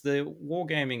those things. The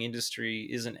wargaming industry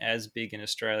isn't as big in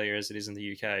Australia as it is in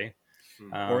the UK.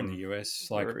 Or in the US.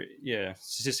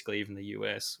 Statistically, even the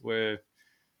US.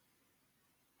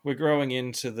 We're growing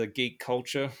into the geek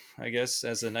culture, I guess,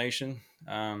 as a nation.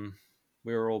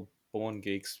 We were all born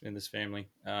geeks in this family.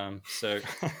 But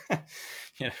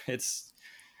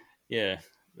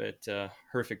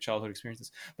horrific childhood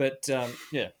experiences. But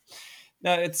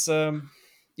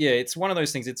it's one of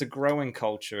those things. It's a growing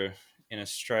culture in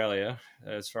Australia,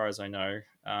 as far as I know.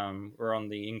 We're on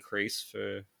the increase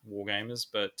for wargamers,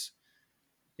 but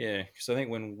because I think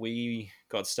when we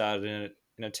got started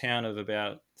in a town of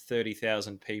about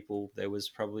 30,000 people, there was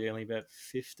probably only about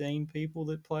 15 people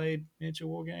that played miniature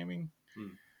wargaming.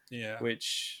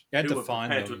 Which you had to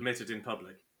find them to admit it in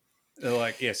public. They're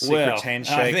like, secret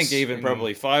handshakes. I think even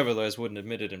probably 5 of those wouldn't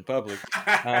admit it in public.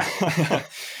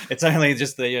 It's only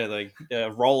just the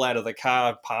roll out of the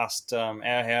car past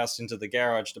our house into the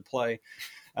garage to play,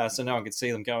 so no one could see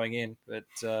them going in. But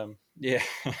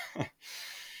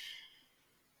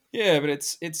but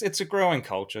it's a growing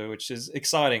culture, which is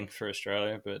exciting for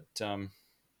Australia. But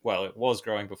it was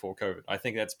growing before COVID. I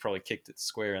think that's probably kicked it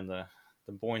square in the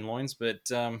boin loins.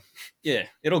 But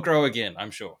it'll grow again,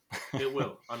 I'm sure. It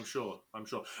will, I'm sure.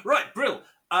 Right, Brill.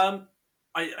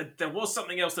 There was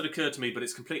something else that occurred to me, but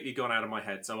it's completely gone out of my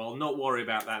head, so I'll not worry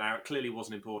about that now. It clearly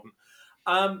wasn't important.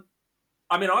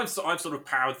 I've sort of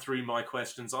powered through my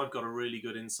questions. I've got a really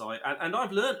good insight, and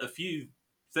I've learned a few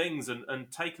things and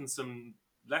taken some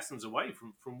lessons away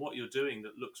from what you're doing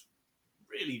that looks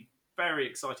really very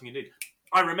exciting indeed.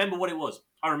 I remember what it was.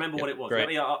 I remember what it was. Great. Let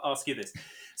me ask you this.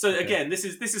 So again, this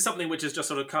is something which has just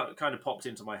sort of kind of popped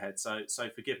into my head. So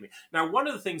forgive me. Now, one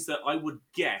of the things that I would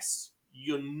guess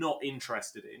you're not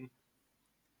interested in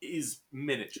is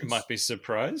miniatures. You might be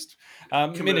surprised.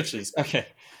 Miniatures. Okay.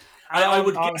 I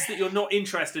would guess that you're not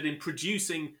interested in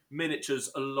producing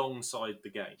miniatures alongside the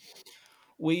game.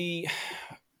 We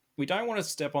don't want to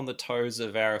step on the toes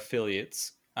of our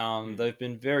affiliates. They've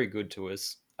been very good to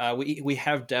us. We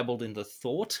have dabbled in the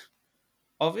thought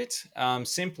of it,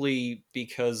 simply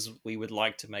because we would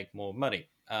like to make more money.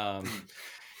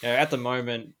 At the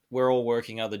moment, we're all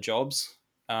working other jobs.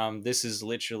 This is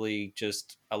literally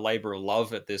just a labor of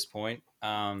love at this point.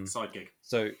 Side gig.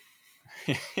 So,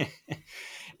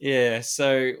 yeah.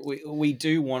 So we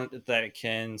do want that it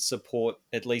can support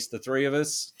at least the three of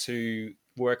us to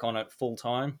work on it full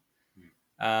time.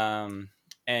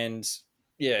 And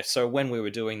yeah, so when we were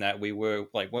doing that, we were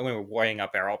like, when we were weighing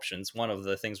up our options, one of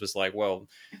the things was like, well,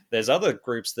 there's other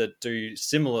groups that do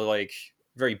similar, like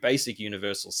very basic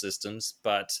universal systems,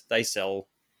 but they sell,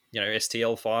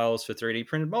 STL files for 3D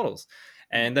printed models,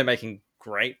 and they're making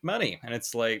great money. And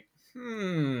it's like,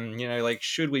 like,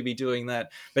 should we be doing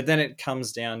that? But then it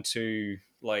comes down to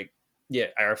like,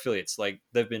 our affiliates, like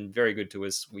they've been very good to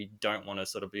us. We don't want to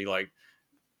sort of be like,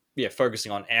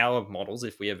 focusing on our models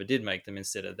if we ever did make them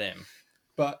instead of them.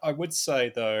 But I would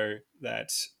say, though,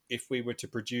 that if we were to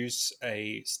produce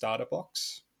a starter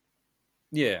box,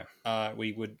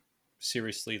 we would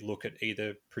seriously look at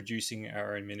either producing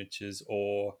our own miniatures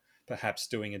or perhaps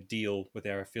doing a deal with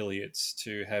our affiliates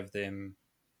to have them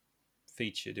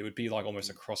featured. It would be like almost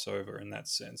a crossover in that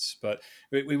sense. But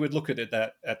we would look at it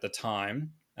that at the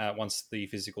time, once the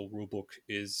physical rulebook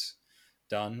is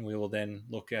done, we will then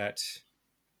look at...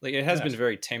 Like, it has been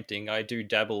very tempting. I do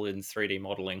dabble in 3D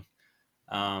modeling.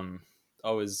 I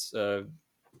was a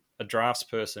drafts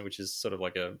person, which is sort of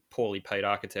like a poorly paid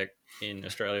architect in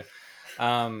Australia.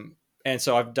 And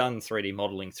so I've done 3D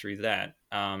modeling through that.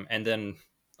 And then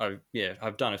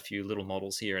I've done a few little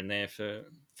models here and there for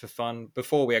fun.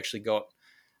 Before we actually got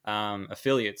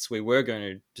affiliates, we were going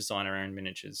to design our own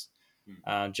miniatures.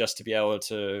 Just to be able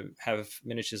to have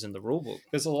miniatures in the rulebook.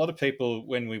 There's a lot of people,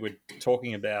 when we were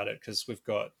talking about it, because we've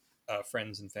got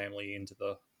friends and family into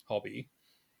the hobby,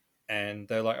 and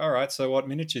they're like, all right, so what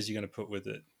miniatures are you going to put with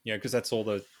it? Because that's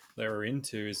all they're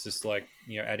into, is just like,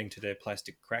 adding to their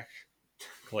plastic crack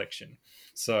collection.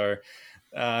 So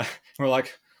we're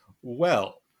like,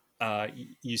 well,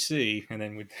 you see, and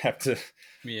then we'd have to,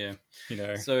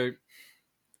 So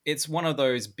it's one of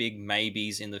those big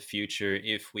maybes in the future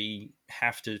if we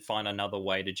have to find another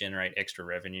way to generate extra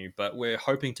revenue. But we're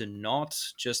hoping to not,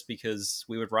 just because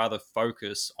we would rather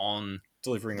focus on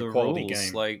delivering the a quality rules.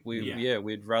 game. Like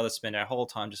we'd rather spend our whole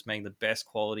time just making the best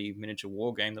quality miniature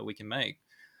war game that we can make.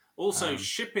 Also,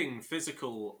 shipping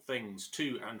physical things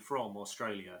to and from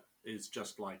Australia is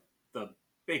just like the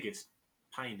biggest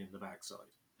pain in the backside.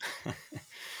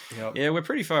 Yep. Yeah, we're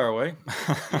pretty far away.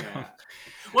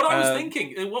 What I was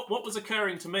thinking, what was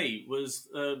occurring to me was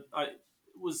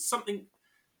something.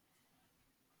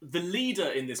 The leader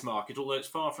in this market, although it's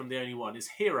far from the only one, is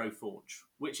Hero Forge,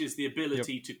 which is the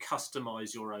ability to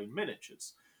customize your own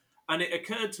miniatures. And it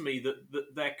occurred to me that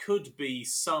there could be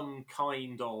some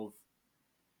kind of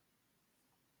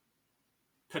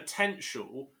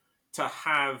potential to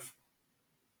have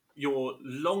your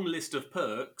long list of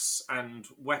perks and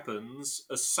weapons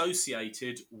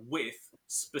associated with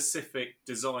specific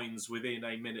designs within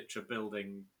a miniature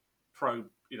building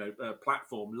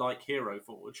platform like Hero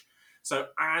Forge. So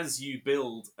as you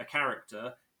build a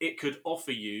character, it could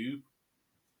offer you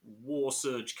War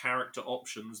Surge character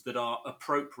options that are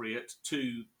appropriate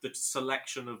to the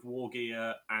selection of war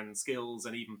gear and skills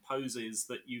and even poses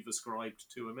that you've ascribed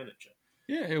to a miniature.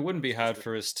 Yeah, it wouldn't be hard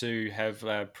for us to have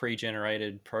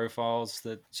pre-generated profiles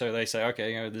so they say,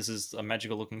 okay, this is a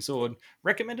magical looking sword,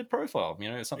 recommended profile,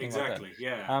 something like that.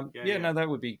 Exactly, no, that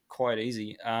would be quite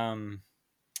easy. I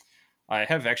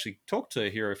have actually talked to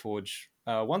Hero Forge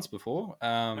once before,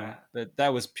 but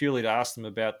that was purely to ask them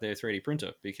about their 3D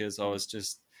printer, because I was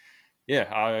just,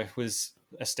 I was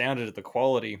astounded at the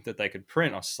quality that they could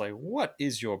print. I was just like, what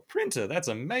is your printer? That's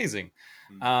amazing.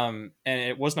 And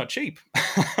it was not cheap.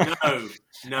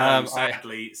 No,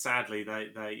 sadly,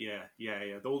 they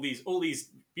all these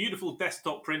beautiful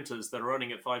desktop printers that are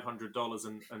running at $500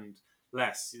 and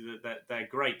less, they're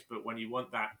great, but when you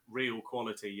want that real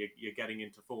quality, you're getting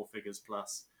into four figures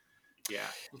plus.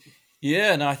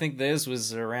 No, I think theirs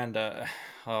was around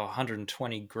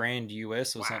 120 grand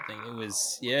US or something.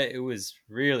 It was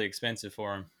really expensive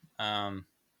for them.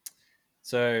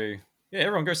 So Yeah,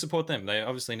 everyone go support them. They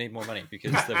obviously need more money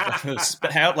because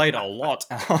they've outlaid a lot.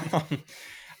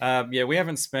 Yeah, we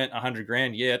haven't spent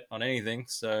 $100,000 yet on anything.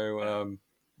 So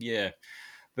yeah,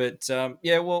 but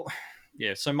yeah, well,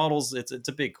 yeah. So models, it's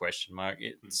a big question mark.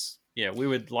 It's we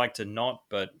would like to not,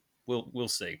 but we'll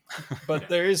see. But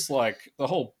there is like the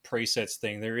whole presets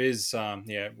thing. There is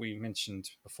we mentioned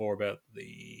before about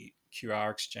the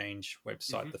QR Exchange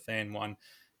website, the fan one,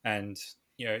 and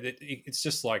it's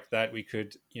just like that. We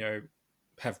could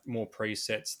have more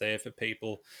presets there for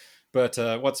people, but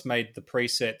what's made the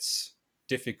presets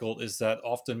difficult is that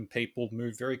often people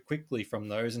move very quickly from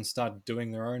those and start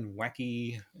doing their own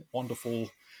wacky, wonderful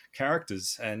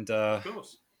characters, and of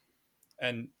course,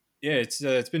 and yeah,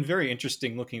 it's been very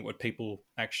interesting looking at what people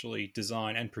actually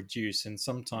design and produce, and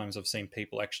sometimes I've seen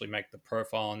people actually make the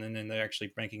profile and then they're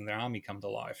actually making their army come to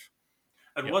life.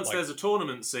 And once there's a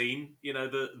tournament scene,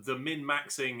 the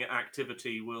min-maxing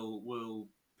activity will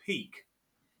peak,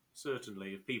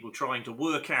 certainly, of people trying to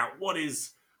work out what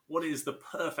is the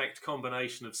perfect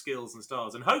combination of skills and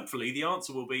styles. And hopefully the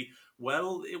answer will be,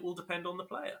 well, it will depend on the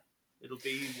player. It'll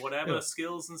be whatever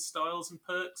skills and styles and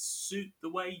perks suit the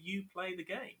way you play the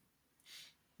game.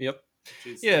 Yep.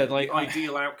 Which is the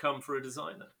ideal outcome for a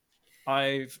designer.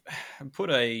 I've put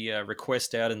a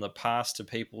request out in the past to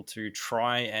people to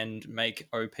try and make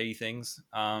OP things.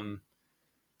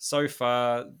 So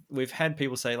far, we've had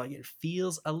people say like it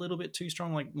feels a little bit too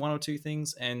strong, like one or two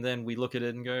things, and then we look at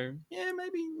it and go, yeah,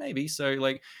 maybe. So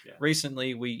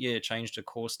recently we changed a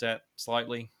core stat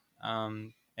slightly,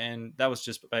 and that was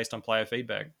just based on player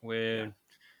feedback. And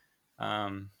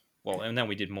then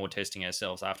we did more testing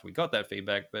ourselves after we got that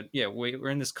feedback. But yeah, we're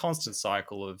in this constant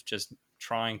cycle of just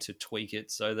trying to tweak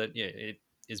it so that it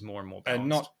is more and more balanced. And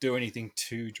not do anything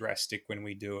too drastic when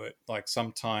we do it. Like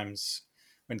sometimes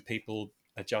when people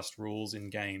adjust rules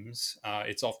in games,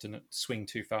 it's often swing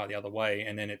too far the other way,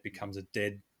 and then it becomes a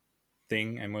dead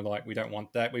thing. And we're like, we don't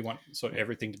want that. We want sort of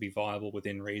everything to be viable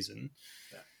within reason.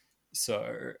 Yeah.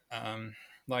 So,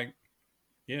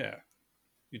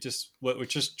 we're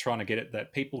just trying to get it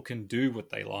that people can do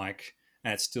what they like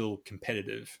and it's still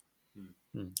competitive.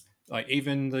 Like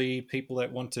even the people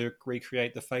that want to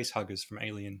recreate the face huggers from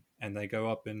Alien, and they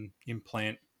go up and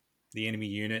implant the enemy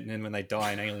unit, and then when they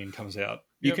die, an alien comes out.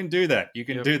 You can do that. You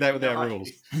can do that with our rules.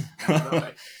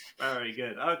 Very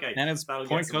good. Okay, and it's point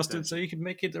costed, so you can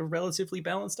make it a relatively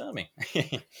balanced army.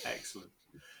 Excellent.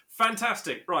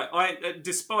 Fantastic. Right.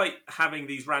 Despite having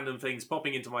these random things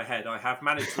popping into my head, I have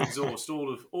managed to exhaust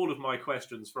all of my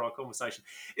questions for our conversation.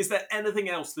 Is there anything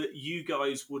else that you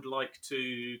guys would like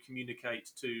to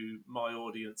communicate to my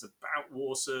audience about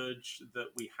War Surge that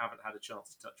we haven't had a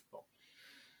chance to touch upon?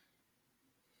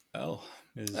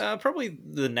 Probably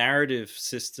the narrative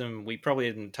system we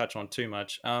probably didn't touch on too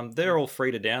much. They're all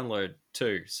free to download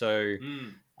too. So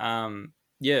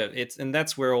yeah, and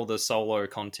that's where all the solo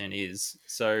content is.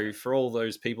 So for all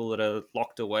those people that are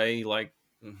locked away,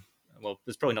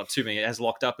 there's probably not too many as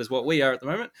locked up as what we are at the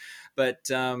moment. But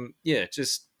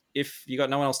just if you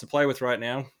got no one else to play with right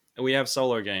now, we have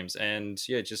solo games. And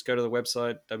just go to the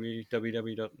website, no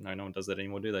one does that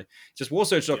anymore, do they? Just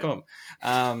warsurge.com.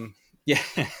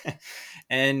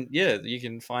 And you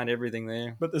can find everything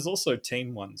there. But there's also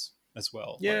team ones as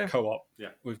well. Yeah. Like co-op. Yeah.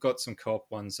 We've got some co-op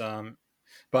ones.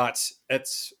 But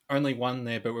it's only one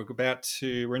there, but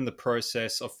we're in the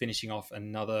process of finishing off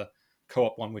another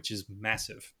co-op one, which is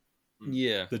massive.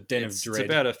 Yeah. The Den of Dread. It's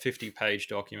about a 50-page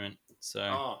document.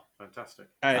 So fantastic.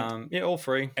 And, all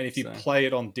free. And if you play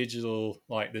it on digital,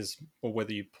 or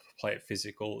whether you play it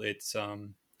physical, it's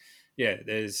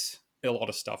there's a lot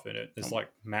of stuff in it. There's like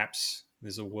maps.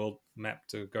 There's a world map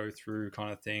to go through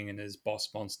kind of thing, and there's boss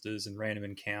monsters and random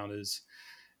encounters,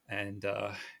 and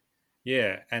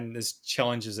and there's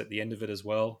challenges at the end of it as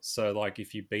well. So like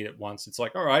if you beat it once, it's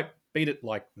like, all right, beat it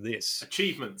like this.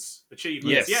 Achievements.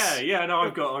 Yes. Yeah. No,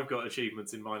 I've got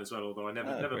achievements in mind as well, although I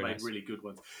never made really good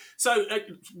ones. So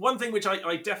one thing which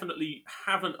I definitely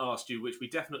haven't asked you, which we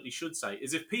definitely should say,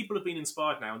 is if people have been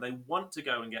inspired now and they want to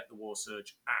go and get the War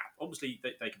Surge app, obviously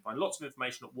they can find lots of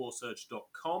information at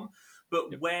warsurge.com,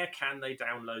 but where can they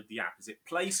download the app? Is it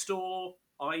Play Store,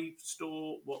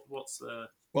 iStore? What's the...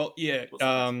 Well,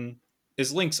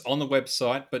 there's links on the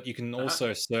website, but you can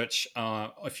also search,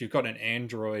 if you've got an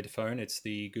Android phone, it's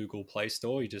the Google Play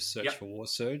Store. You just search for War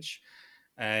Surge.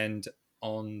 And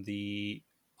on the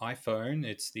iPhone,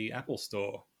 it's the Apple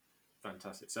Store.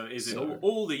 Fantastic. So is it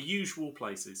all the usual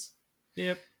places?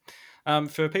 Yep.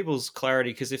 For people's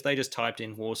clarity, because if they just typed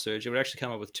in War Surge, it would actually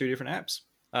come up with two different apps.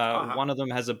 One of them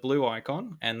has a blue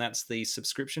icon, and that's the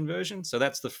subscription version. So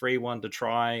that's the free one to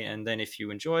try. And then if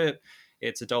you enjoy it,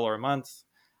 it's $1 a month.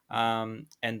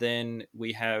 And then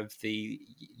we have the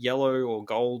yellow or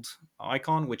gold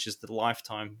icon, which is the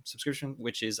lifetime subscription,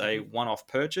 which is a one-off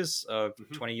purchase of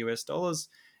 $20.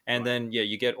 And then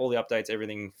you get all the updates,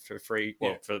 everything for free.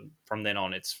 Well, from then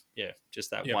on, it's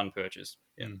just that one purchase.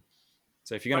 Yeah.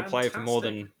 So if you're going to play for more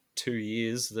than 2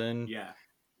 years, then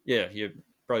you're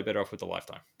probably better off with the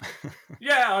lifetime.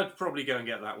 Yeah, I'd probably go and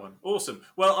get that one. Awesome.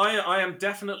 Well, I am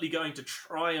definitely going to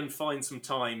try and find some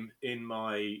time in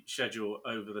my schedule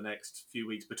over the next few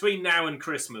weeks between now and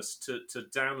Christmas to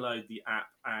download the app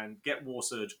and get War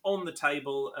Surge on the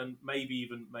table, and maybe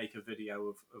even make a video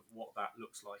of what that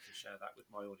looks like and share that with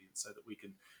my audience so that we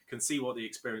can see what the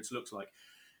experience looks like.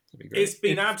 It's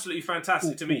been absolutely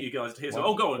fantastic to meet you guys here.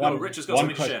 So, go on. Richard's got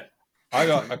something to share. I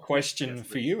got a question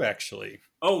for you, actually.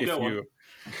 Oh, go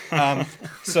on.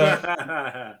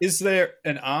 So, is there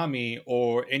an army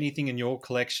or anything in your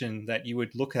collection that you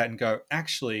would look at and go,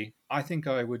 actually, I think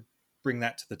I would bring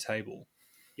that to the table?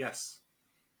 Yes.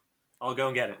 I'll go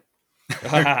and get it.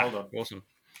 Hold on. Awesome.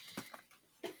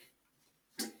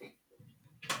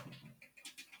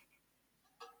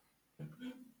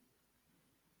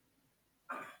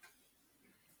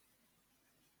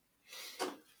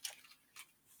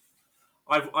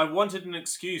 I've wanted an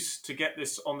excuse to get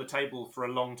this on the table for a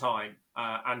long time,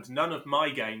 and none of my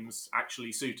games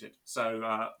actually suited.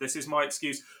 So this is my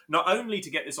excuse, not only to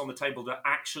get this on the table, to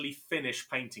actually finish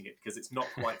painting it, because it's not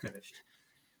quite finished.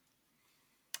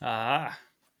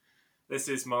 This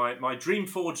is my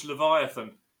Dreamforged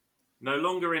Leviathan. No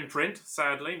longer in print,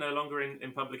 sadly, no longer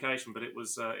in publication, but it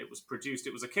was produced.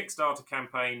 It was a Kickstarter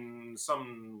campaign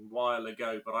some while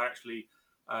ago, but I actually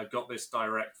got this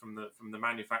direct from the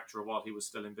manufacturer while he was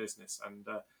still in business. And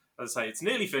as I say, it's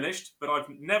nearly finished, but I've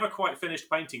never quite finished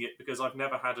painting it because I've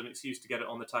never had an excuse to get it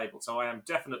on the table. So I am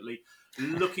definitely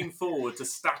looking forward to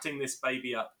statting this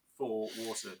baby up for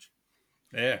War Surge.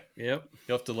 Yeah, yep.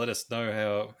 You'll have to let us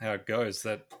know how it goes.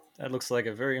 That looks like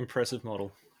a very impressive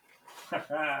model.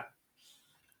 I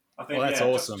think that's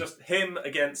awesome. Just him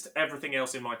against everything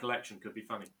else in my collection could be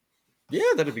funny.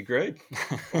 Yeah, that'd be great.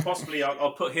 Or possibly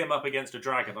I'll put him up against a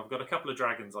dragon. I've got a couple of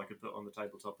dragons I could put on the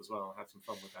tabletop as well. I'll have some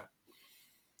fun with that.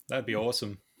 That'd be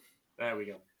awesome. There we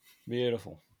go.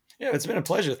 Beautiful. Yeah, it's been a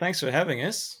pleasure. Thanks for having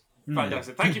us.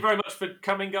 Fantastic. Thank you very much for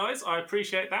coming, guys. I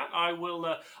appreciate that. I will.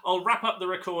 I'll wrap up the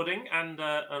recording, and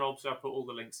obviously I'll put all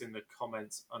the links in the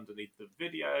comments underneath the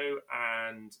video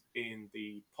and in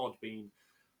the Podbean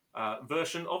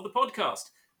version of the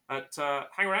podcast.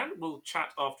 Hang around. We'll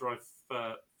chat after I've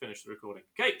finished the recording.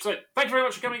 Okay, so thank you very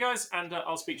much for coming, guys, and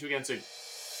I'll speak to you again soon.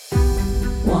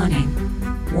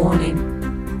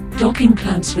 Warning. Docking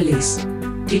clamps released.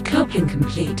 Decoupling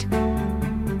complete.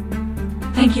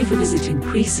 Thank you for visiting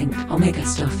Precinct Omega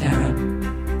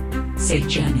Starfarer. Safe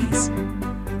journeys.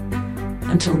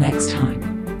 Until next time.